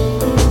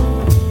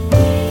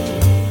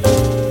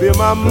 Be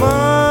my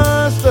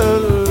monster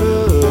love.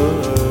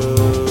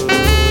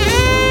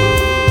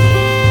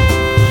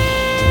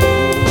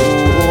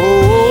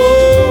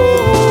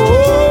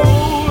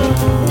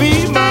 Be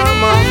my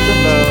monster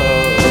love.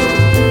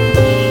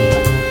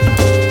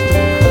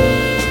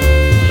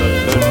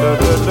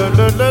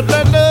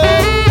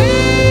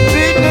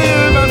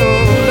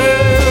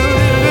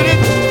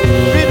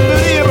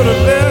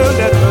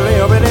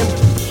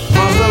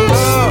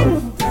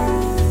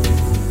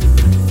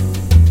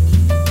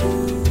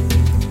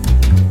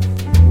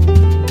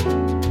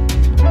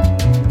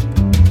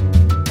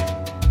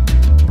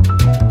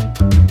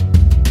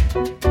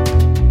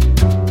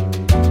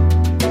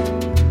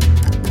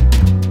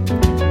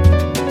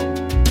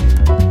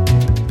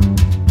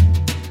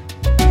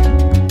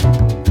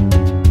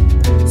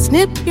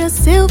 Snip your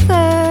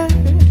silver,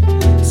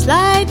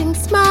 sliding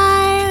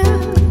smile,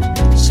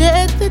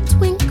 shed the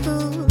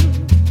twinkle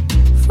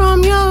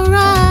from your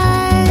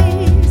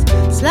eyes.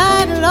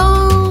 Slide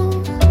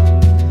along,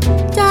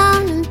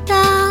 down and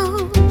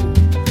down,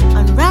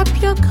 unwrap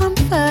your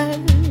comfort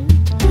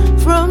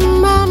from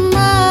my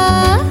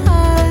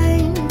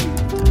mind.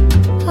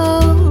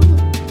 Oh,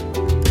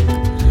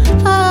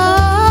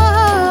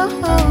 oh,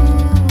 oh.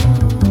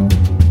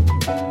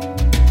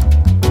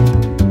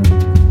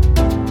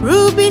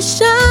 Ruby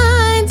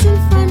shines in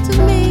front of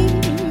me,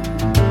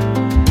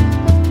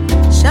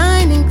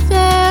 shining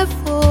there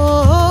for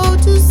all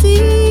to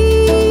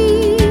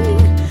see.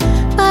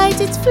 Bite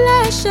its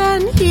flesh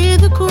and hear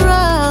the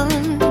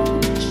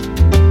crunch,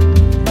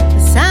 the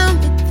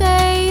sound that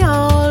they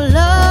all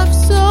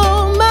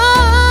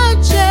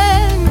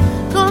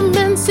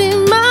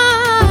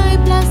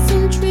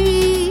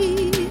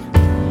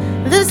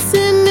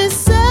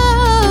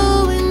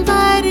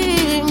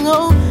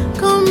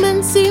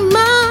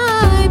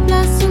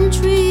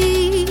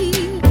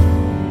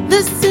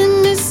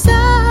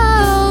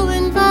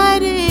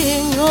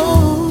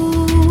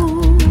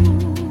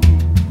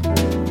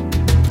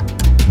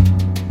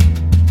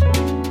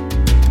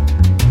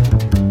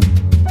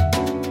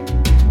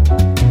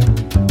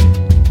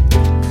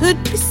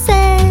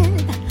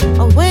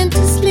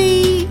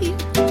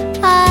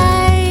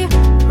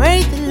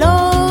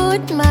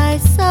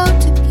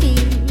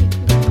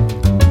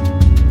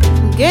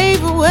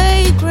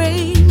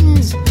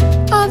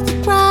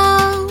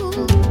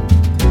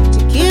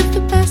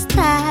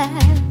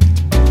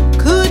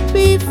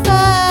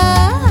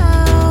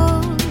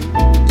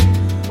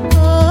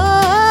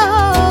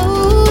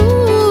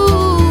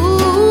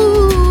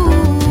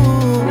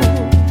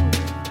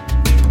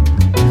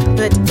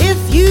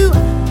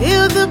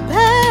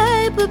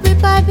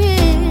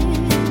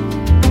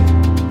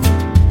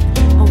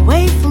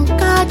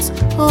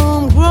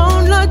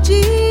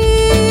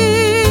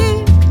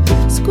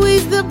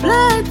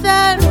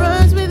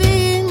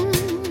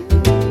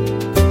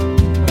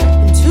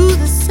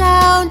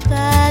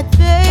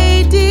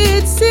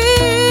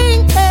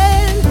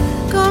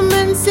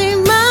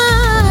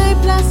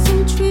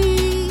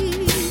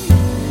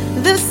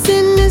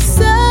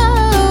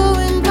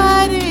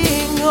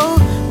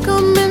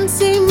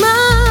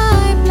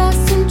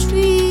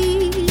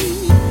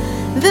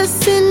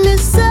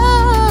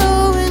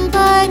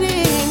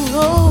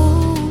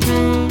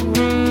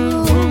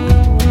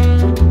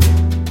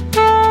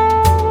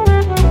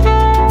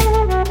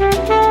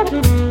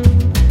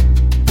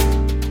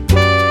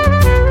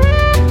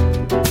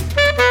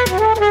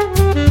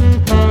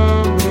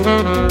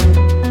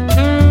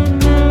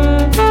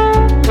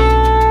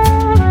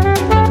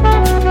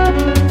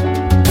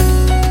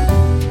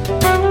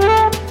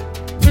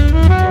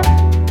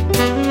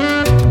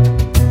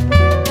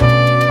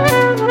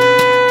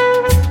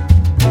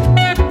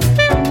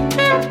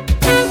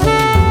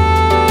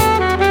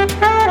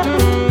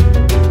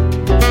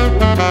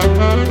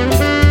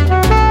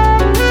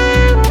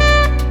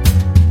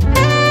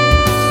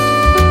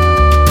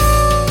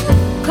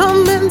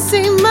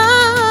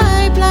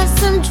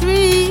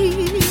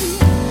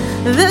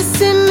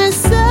scene is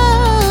so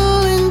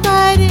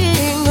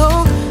inviting.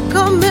 Oh,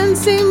 come and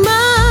see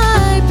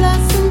my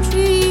blossom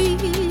tree.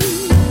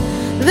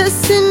 The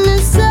scene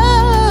is so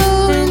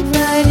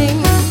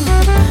inviting.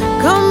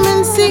 Come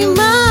and see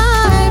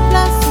my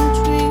blossom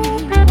tree.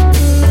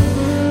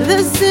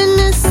 The scene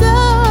is so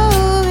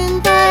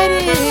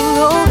inviting.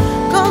 Oh,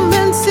 come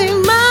and see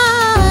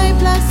my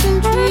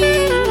blossom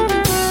tree.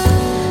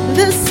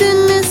 The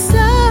scene is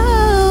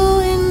so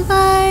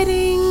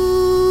inviting.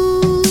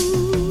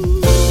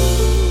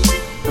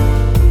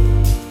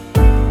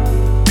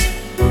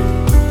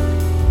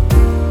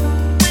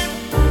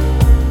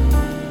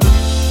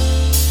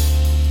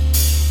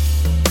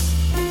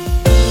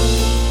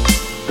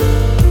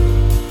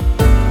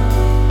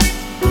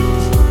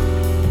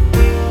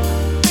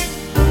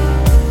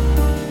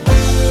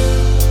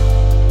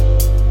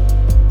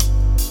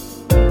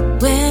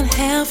 When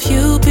have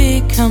you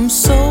become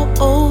so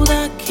old?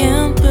 I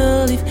can't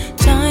believe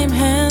time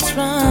has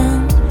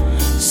run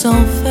so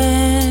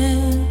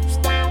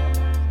fast.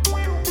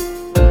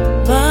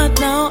 But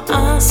now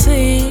I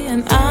see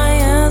and I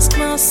ask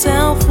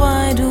myself,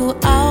 why do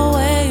our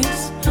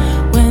ways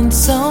went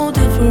so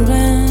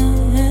different?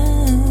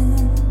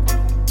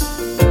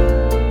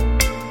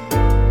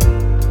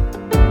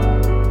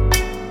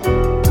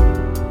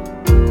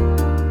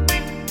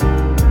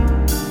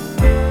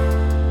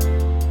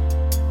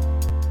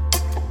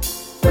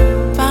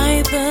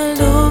 By the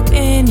look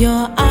in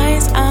your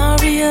eyes, I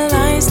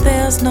realize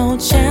there's no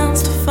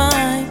chance to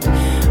find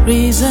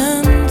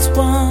reasons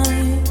why.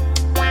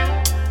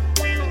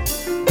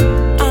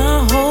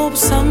 I hope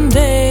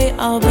someday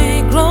I'll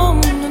be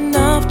grown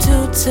enough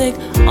to take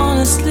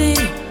honestly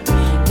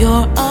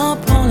your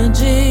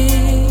apology.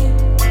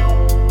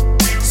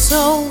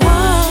 So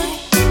why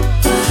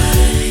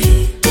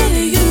did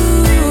you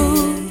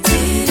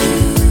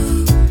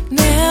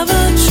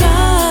never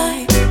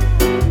try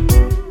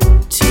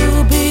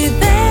to be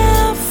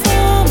there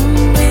for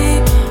me?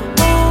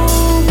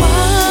 Oh,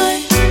 why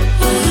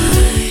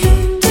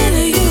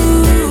did you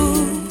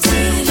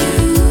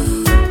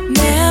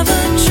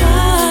never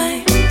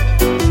try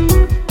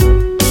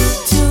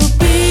to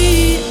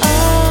be a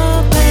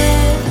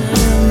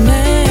better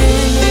man?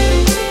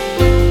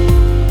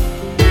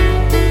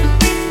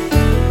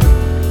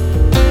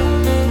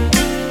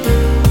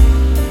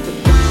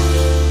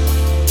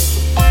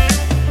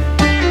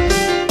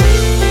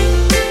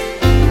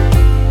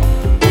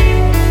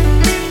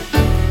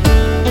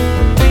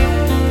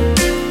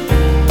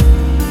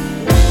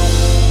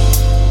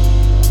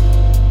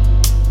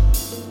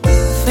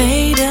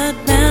 Faded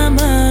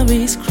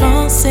memories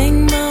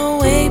crossing my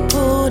way,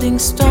 putting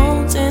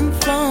stones in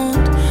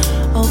front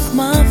of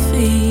my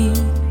feet.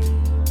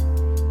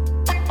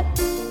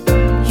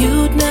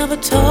 You'd never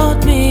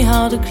taught me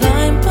how to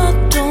climb, but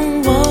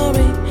don't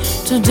worry,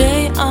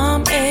 today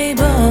I'm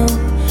able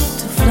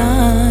to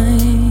fly.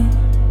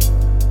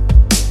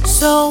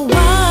 So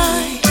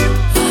why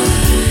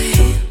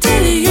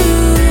did you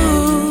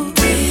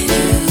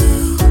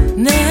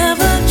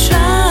never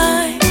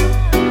try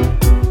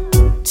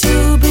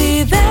to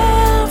be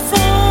there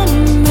for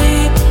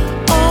me?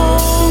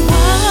 Oh,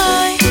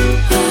 why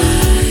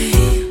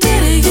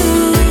did you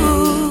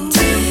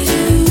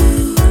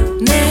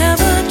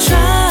never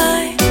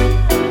try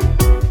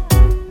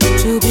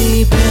to be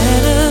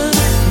better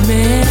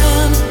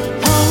man?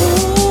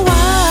 Oh,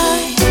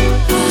 why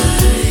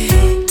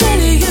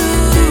did you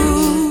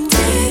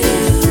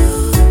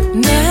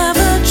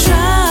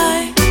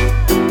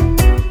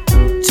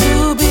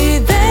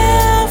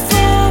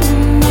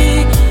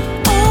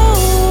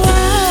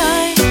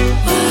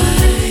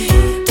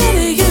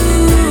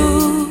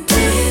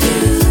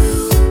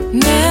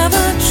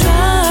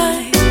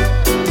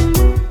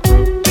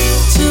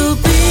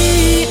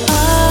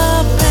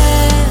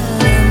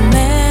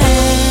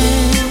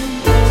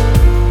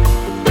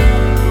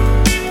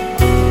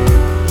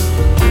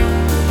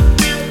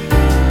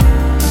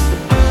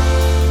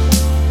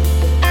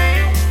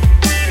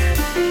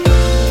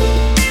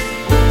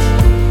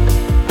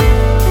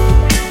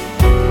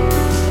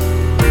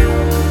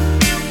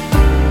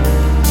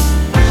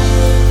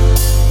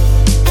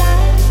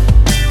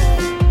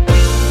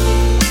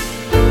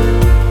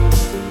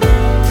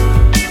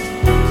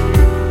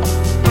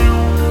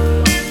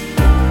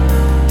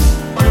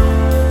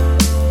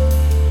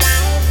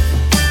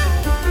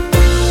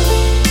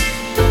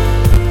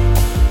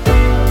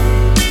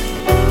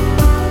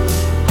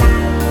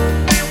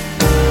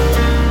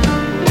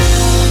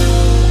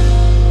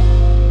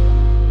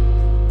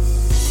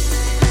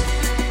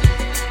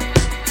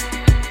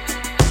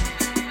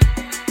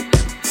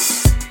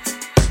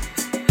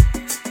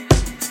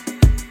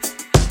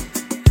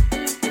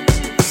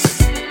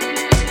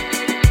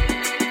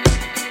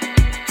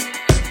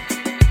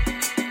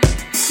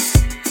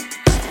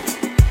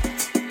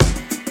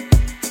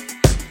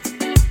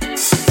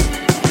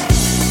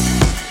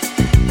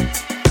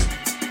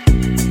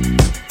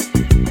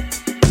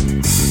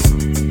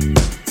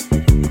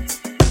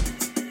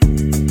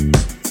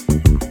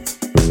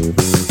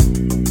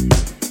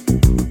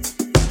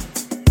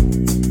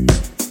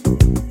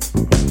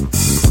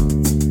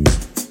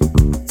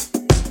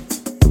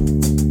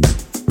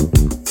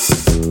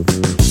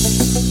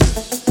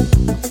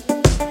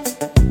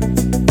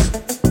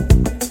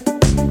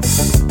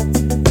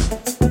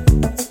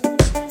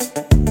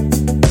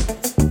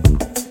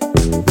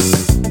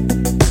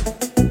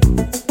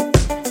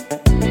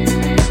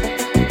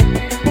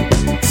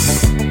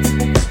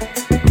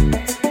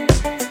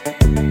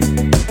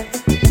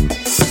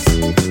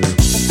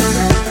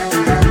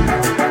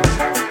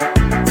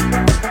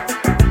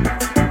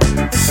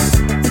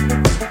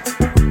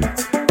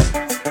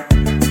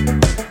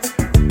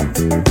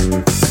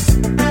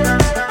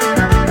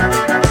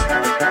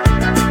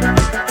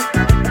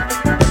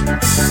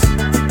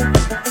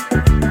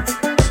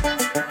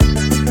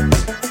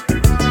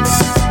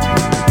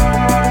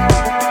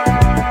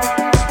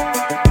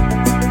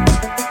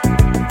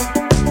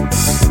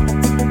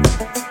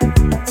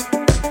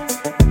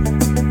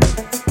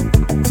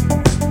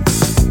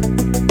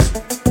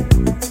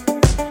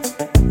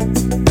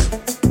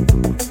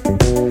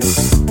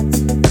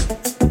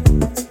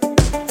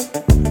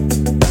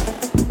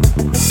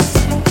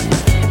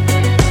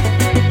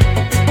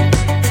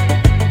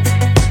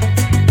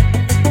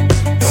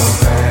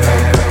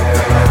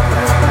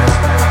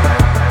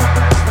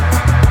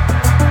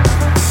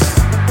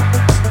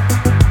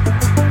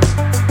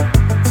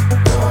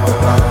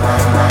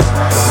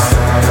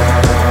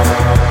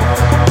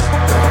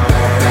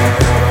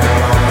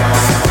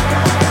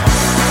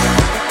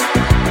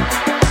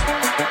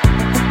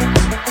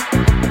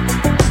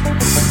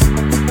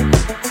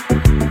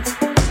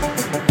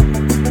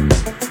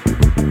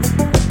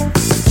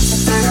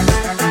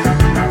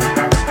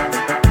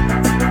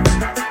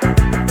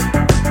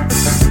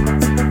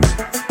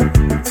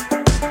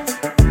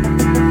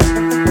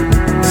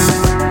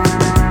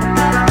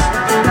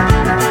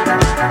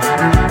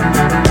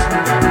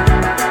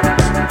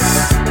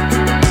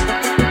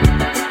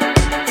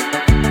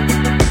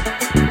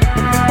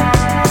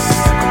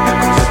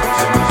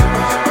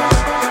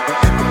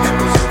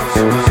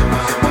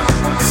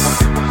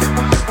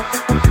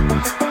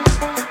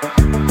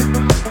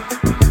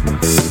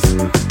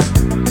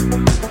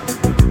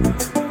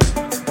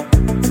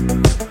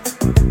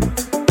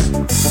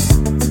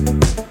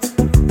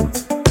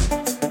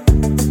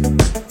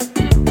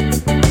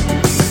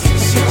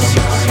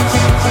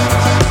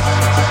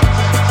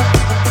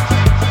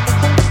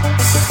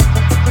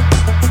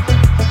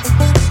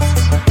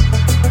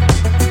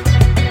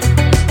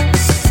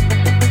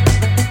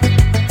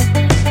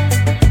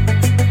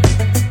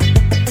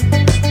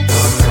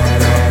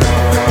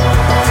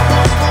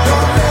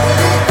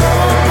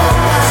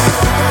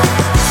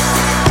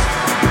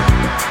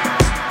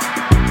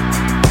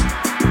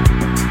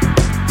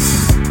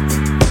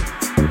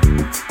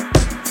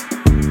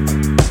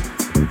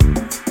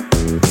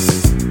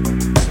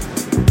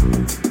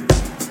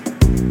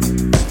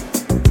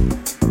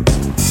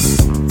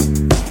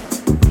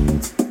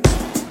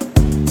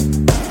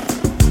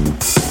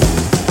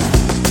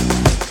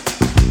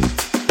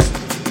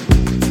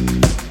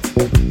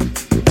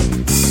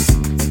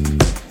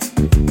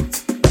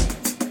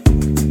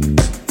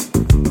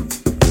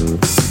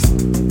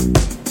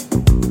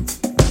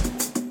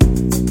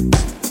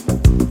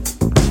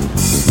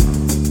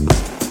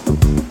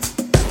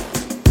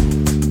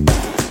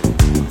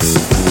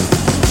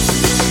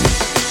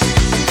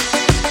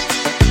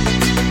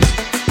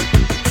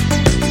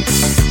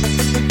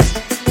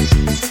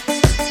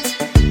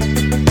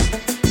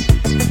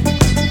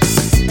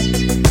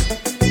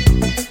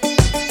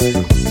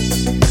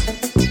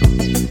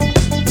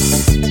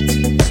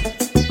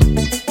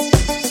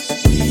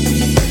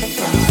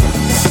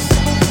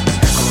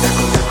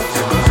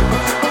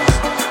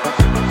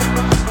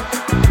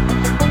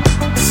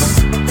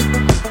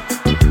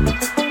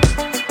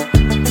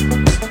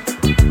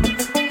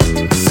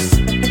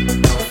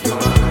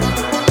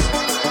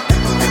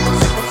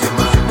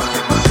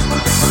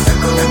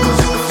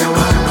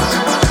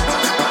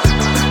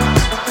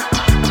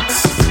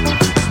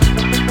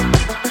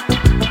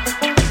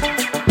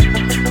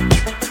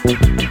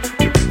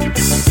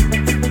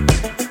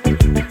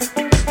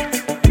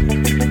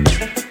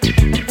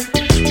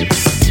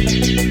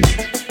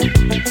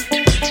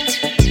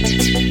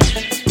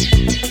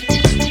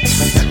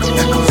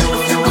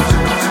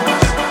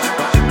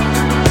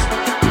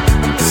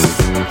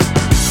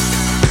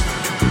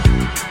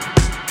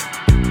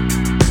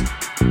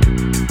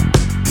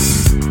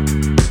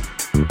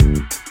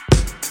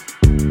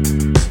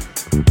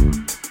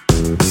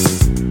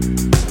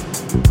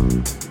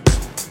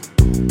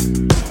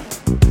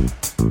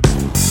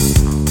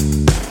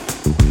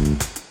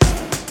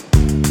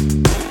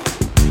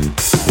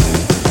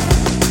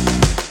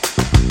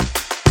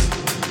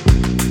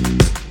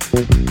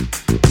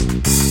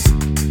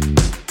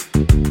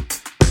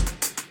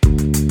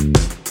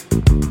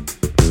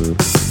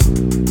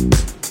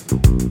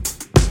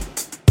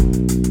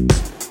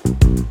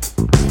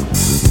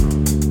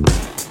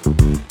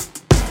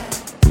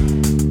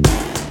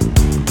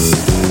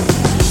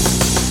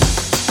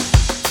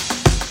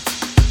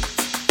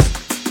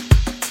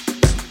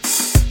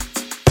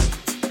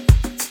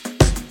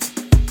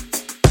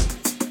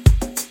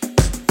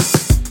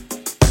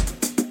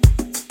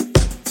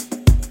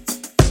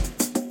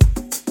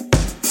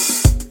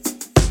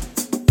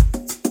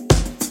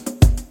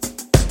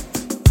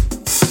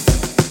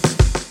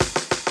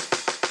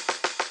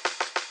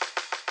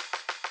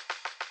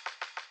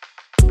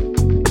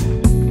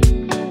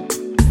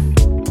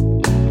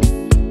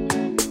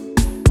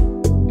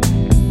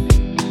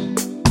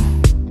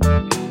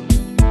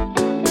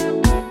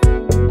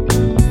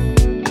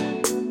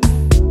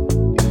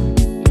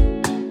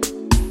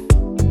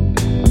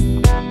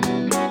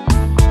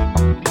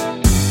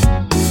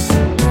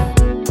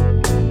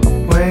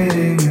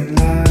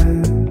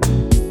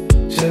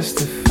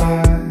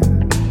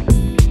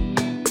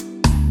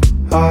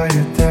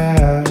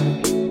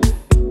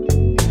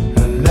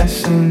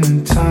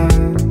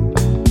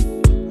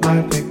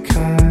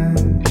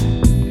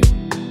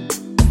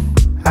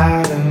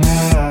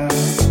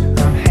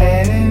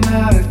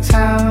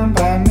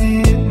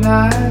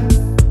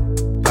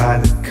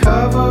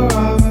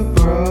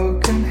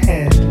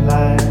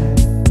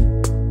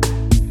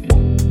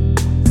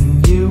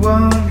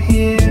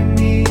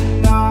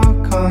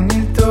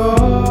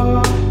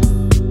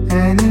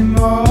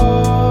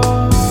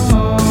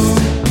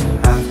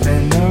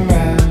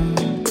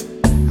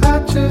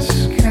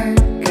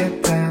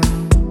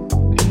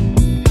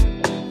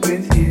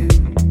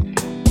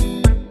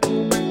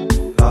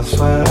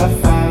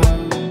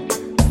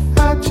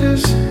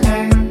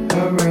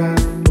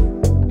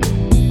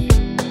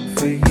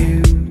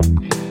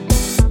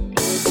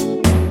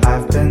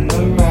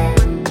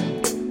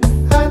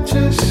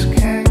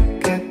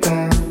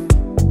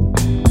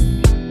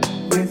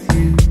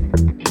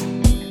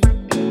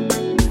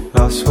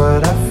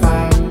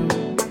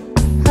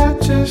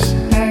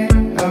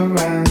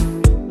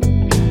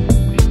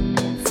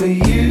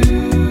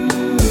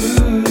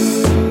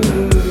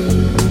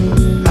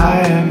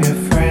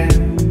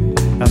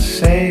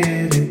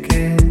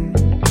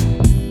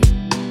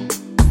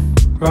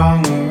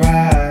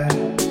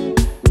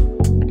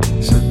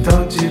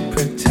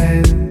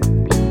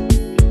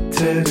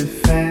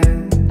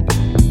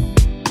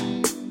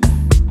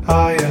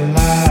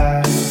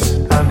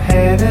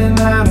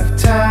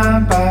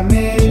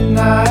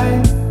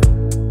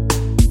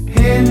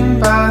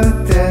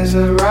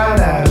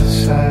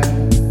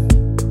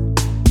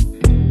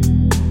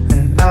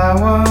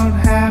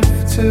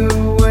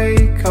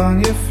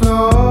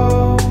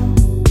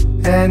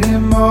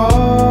anymore.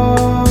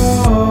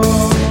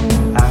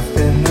 I've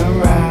been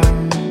around.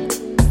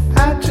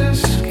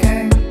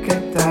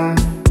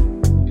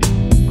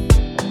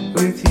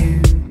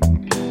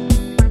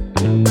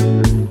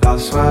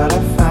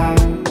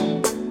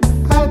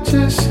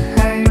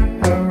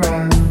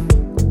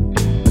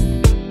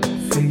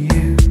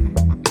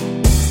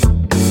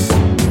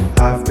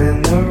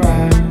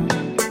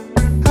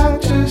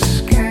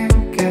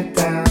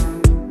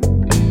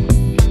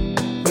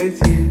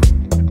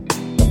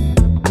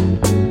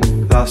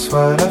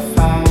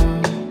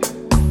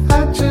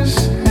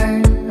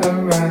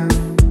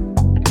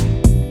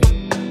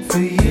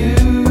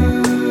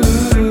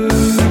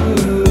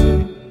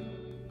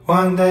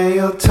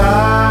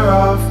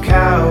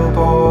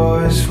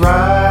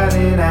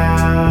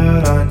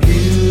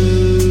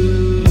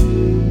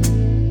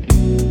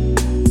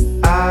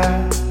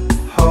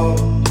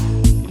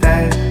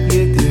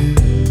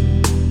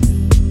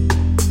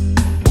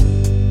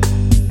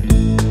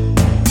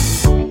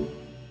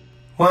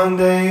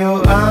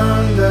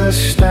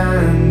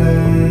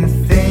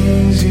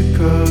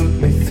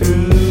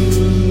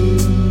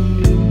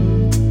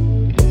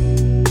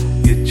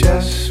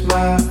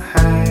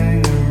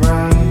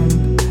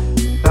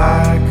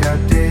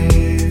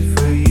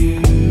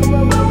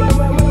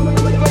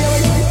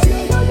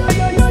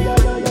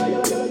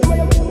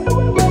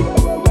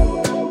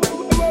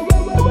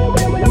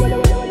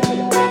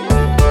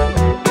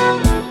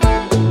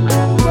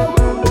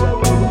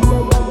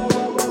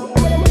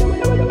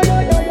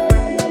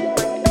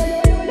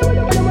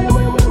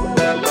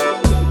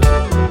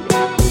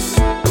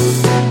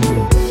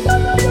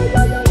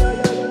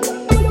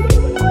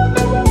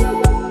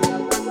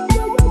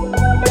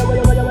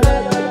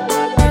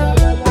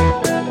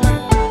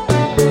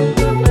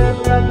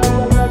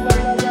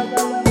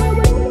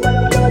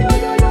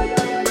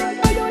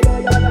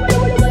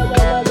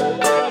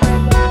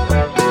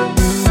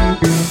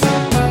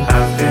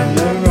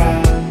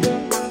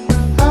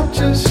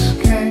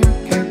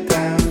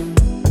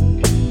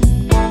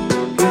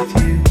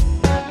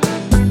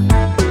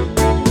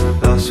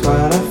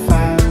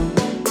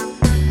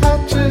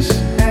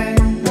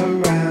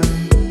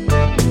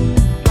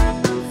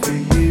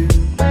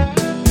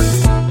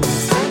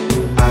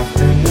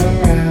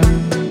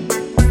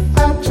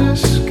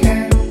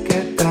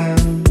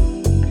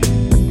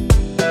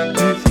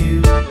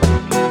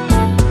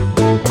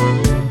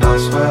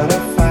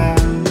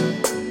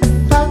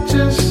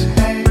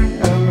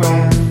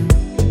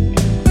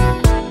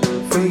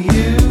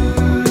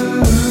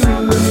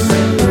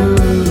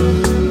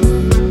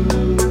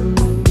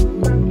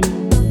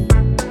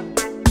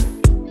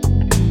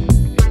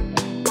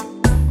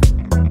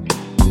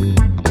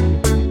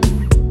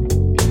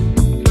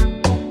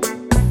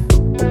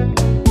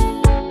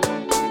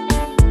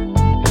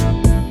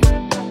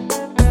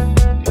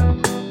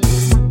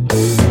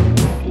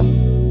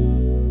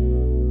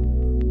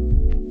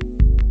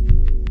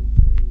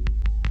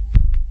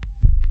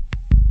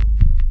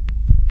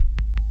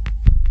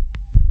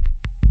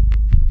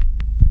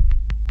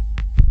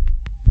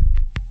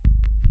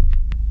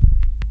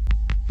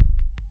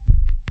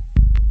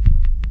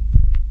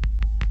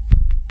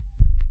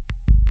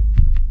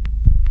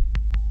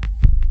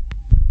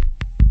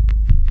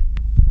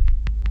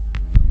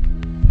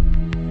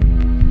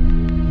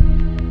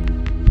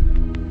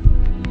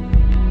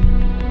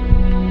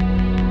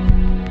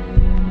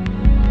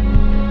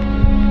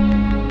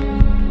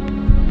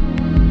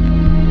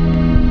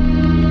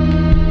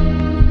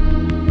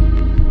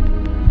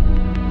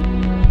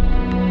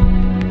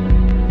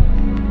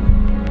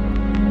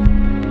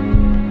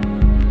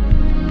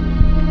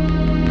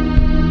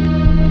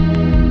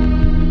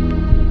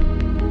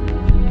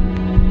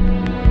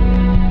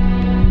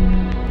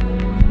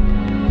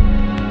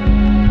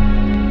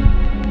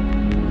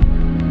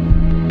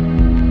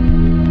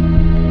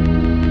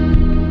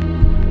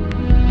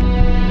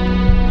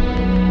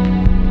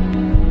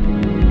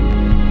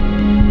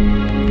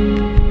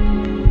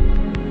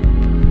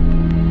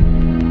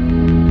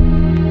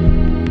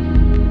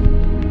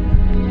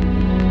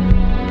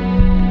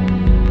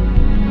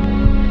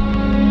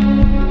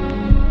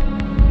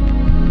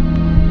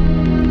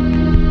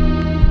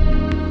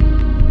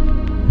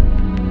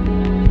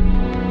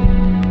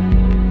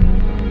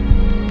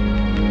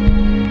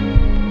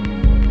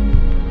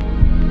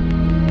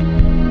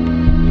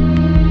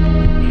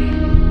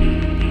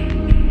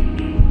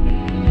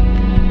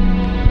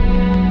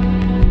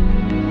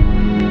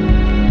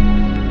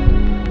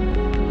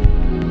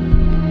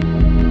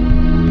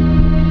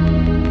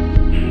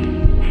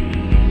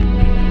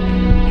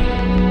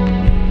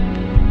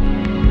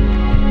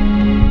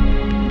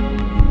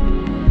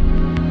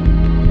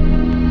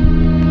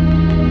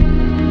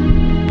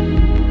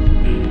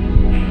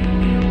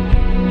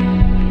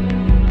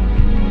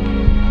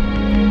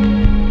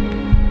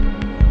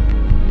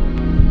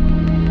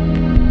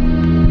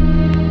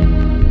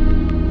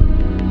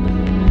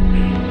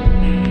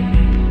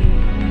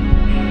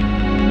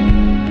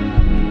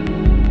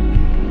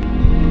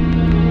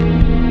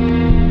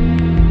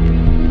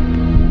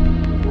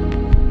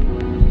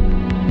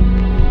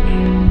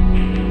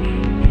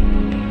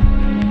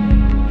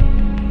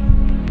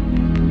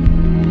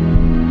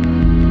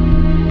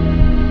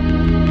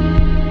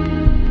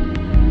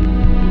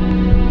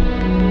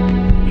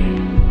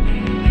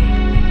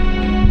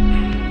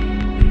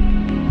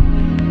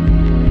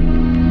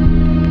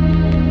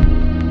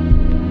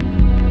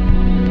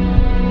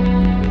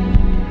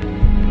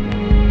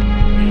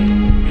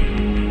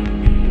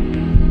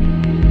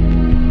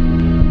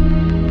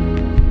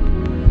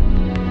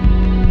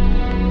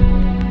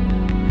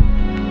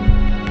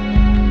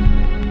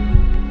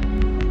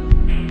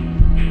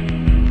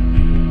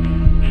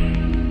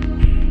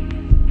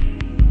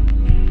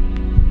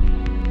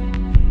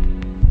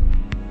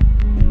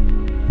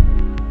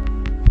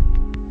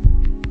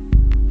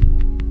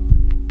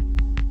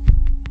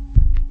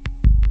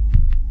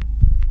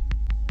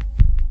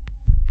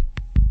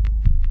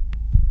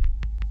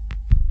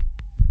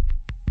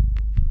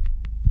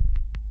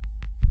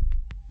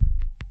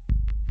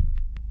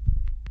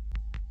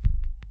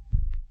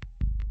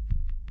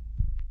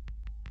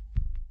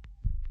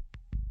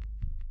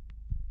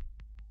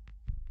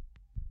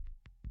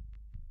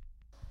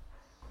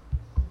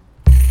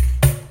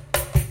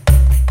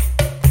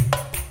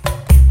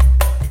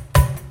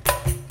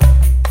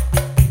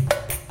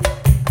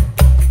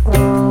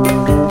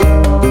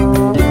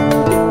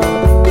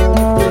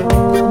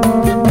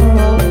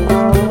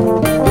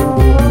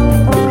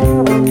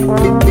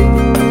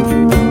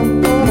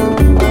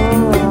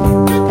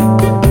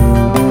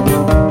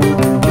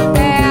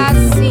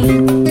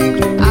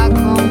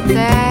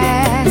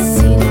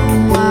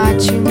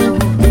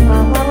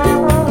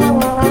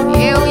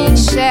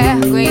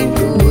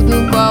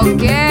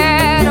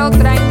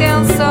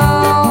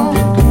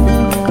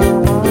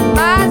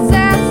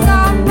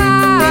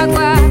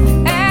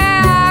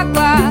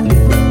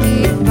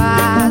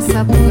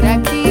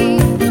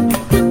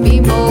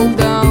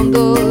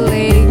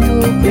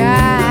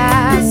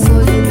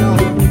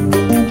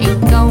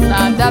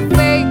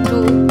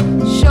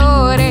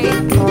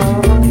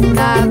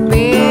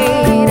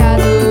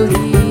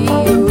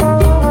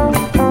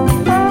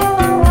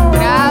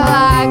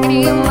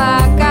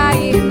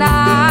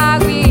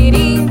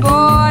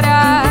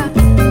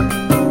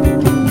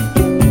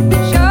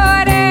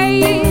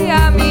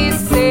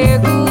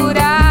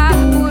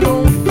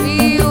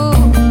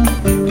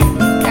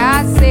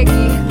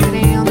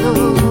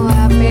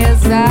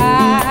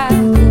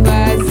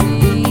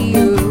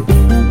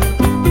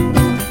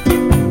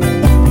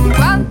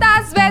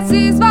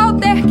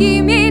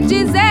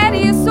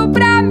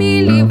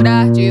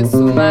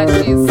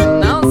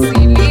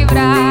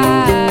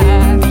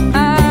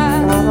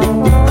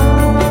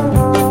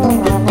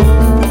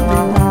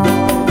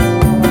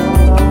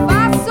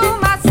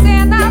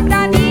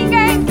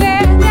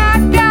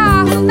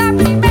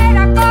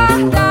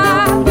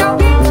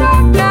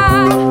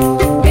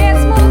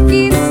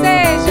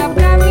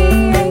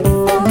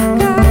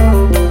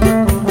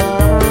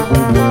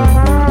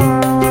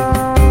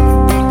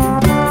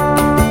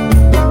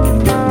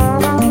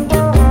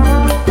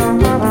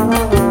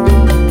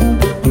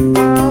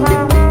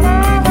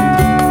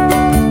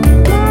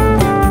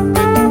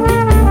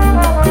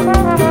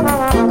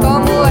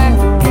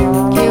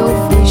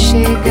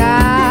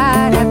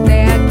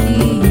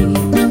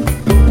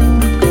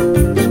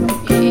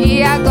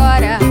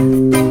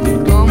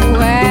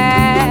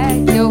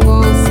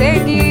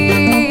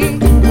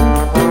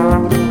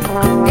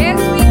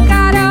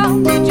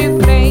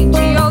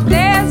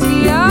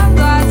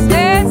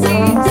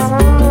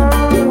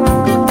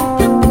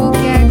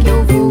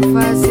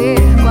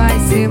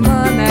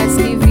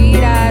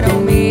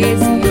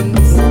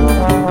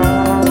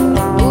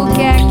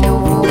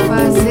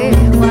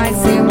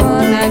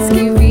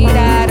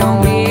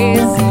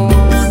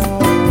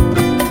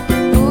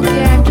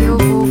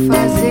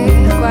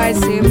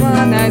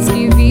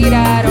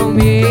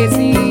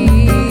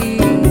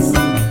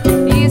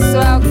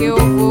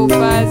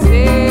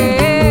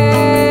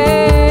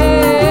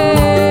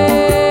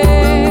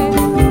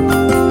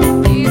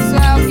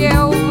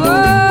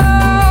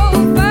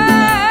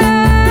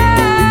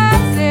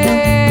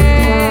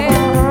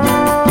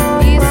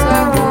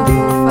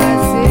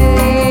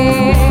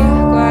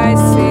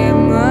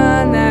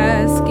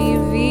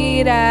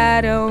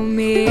 claro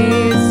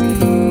meses.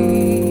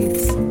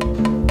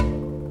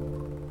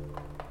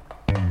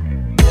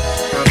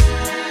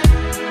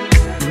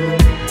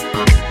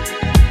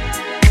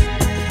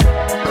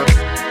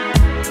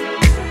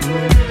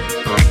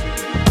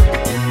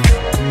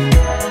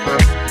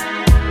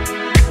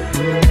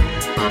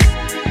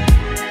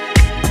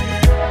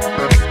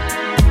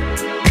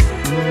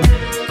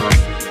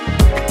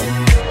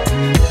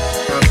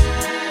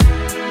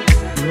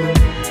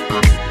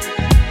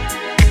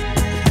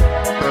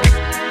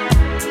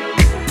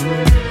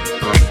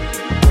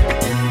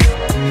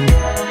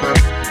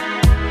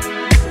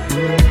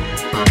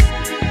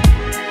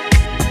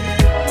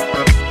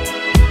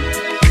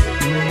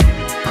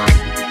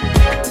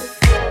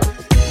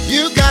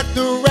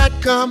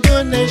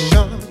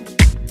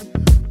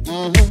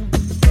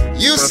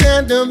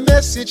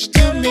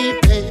 To me,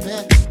 baby,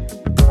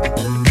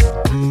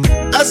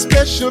 a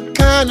special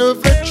kind of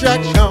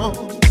attraction,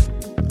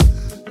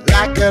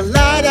 like a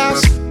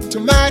lighthouse to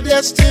my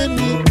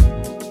destiny.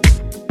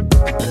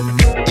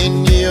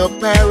 In New York,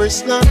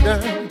 Paris,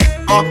 London,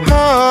 or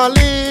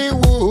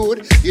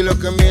Hollywood, you look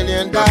 $1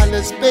 million,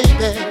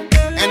 baby.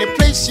 Any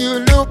place you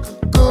look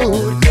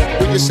good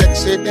with your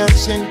sexy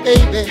dancing,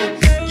 baby.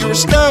 You're a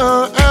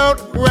star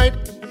outright,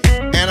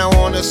 and I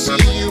wanna see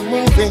you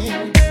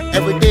moving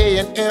every day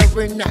and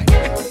every night.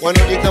 Why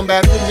don't you come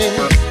back with me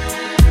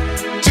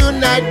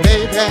tonight,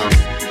 baby?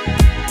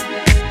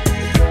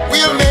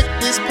 We'll make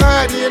this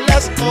party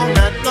last all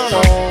night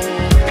long.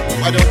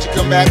 Why don't you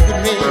come back with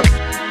me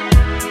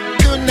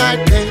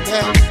tonight,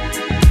 baby?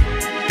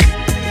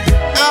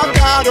 I've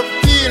got a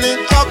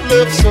feeling of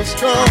love so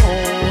strong.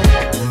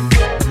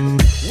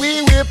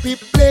 We will be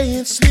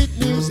playing sweet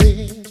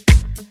music.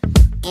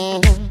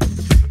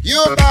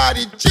 Your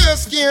body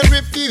just can't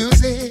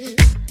refuse it.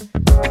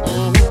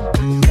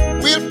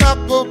 We'll pop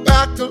a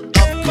bottle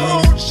of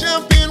cold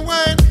champagne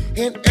wine,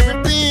 and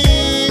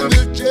everything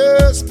will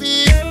just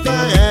be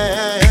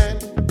fine.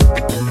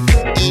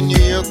 In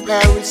New York,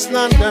 Paris,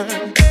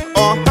 London,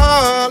 or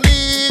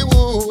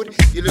Hollywood,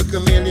 you look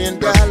 $1 million,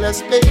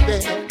 baby.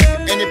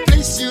 Any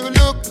place you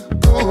look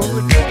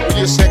good with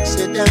your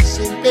sexy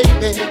dancing,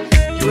 baby.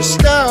 You're a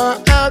star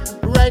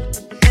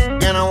outright,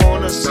 and I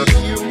wanna see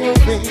you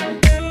moving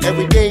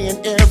every day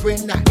and every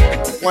night.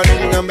 Why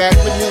don't you come back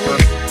with me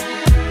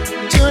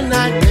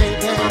tonight,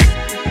 baby?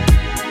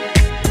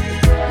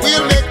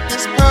 We'll make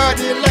this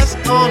party last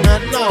all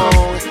night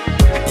long.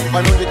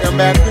 Why don't you come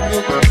back with me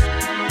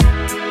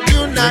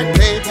tonight,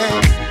 baby?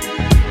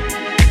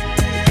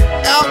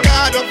 I've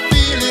got a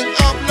feeling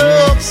of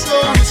love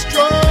so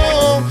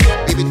strong.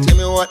 Baby, tell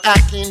me what I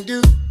can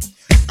do.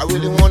 I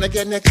really wanna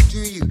get next to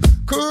you,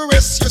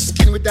 caress your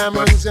skin with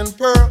diamonds and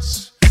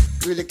pearls.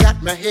 Really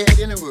got my head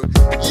in a whirl.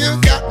 You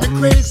got me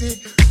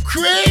crazy,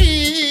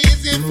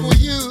 crazy for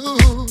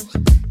you.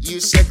 You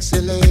sexy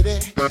lady,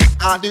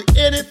 I'll do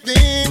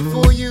anything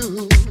for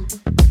you.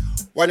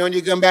 Why don't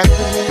you come back with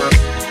me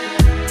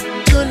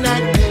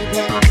tonight,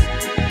 baby?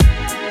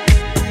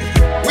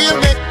 We'll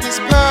make this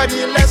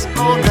party last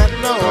all night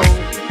long.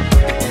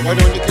 Why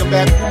don't you come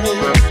back with me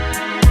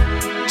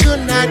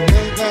tonight,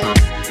 baby?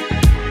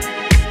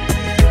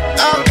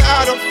 I've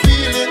got a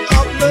feeling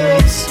of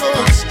love so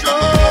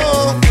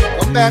strong.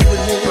 Come back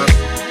with me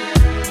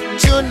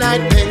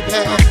tonight,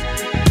 baby.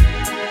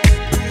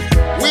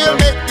 We'll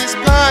make this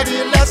party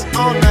last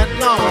all night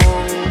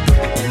long.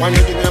 Why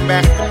don't you come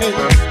back to me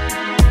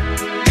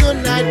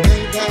tonight,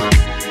 baby?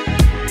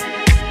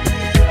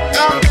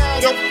 I've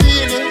got a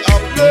feeling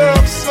of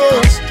love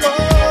so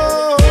strong.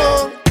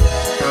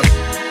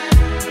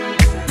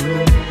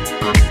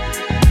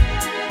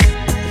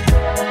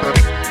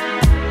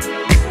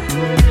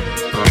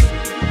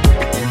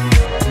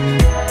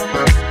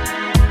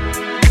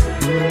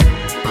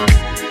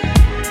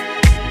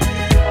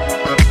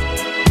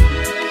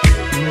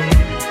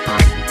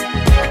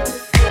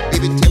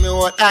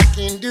 What I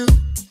can do,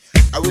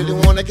 I really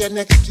wanna get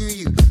next to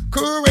you,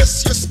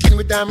 caress your skin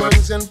with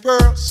diamonds and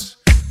pearls.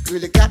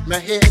 Really got my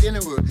head in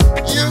a whirl.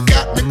 You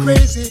got me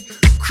crazy,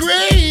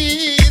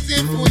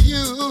 crazy for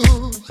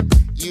you.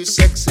 You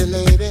sexy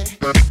lady,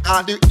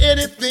 I'll do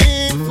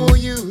anything for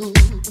you.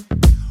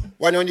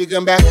 Why don't you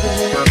come back to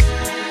me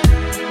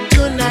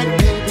tonight,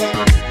 baby?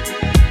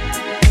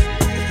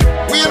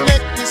 We'll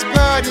make this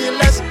party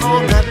last all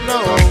night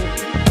long.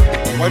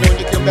 Why don't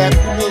you come back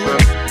to me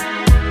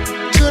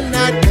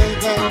tonight, baby?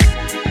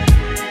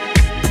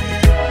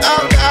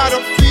 I've got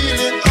a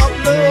feeling of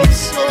love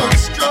so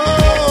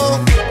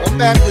strong. Come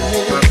back with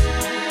me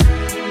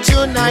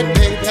tonight,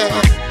 baby.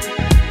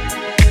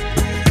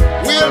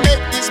 We'll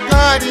make this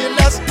party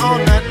last all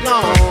night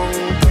long.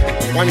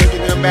 Why don't you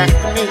come back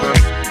with me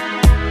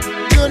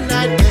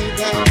tonight,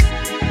 baby?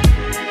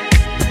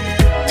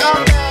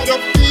 I've got a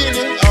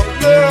feeling of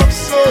love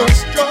so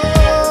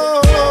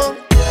strong.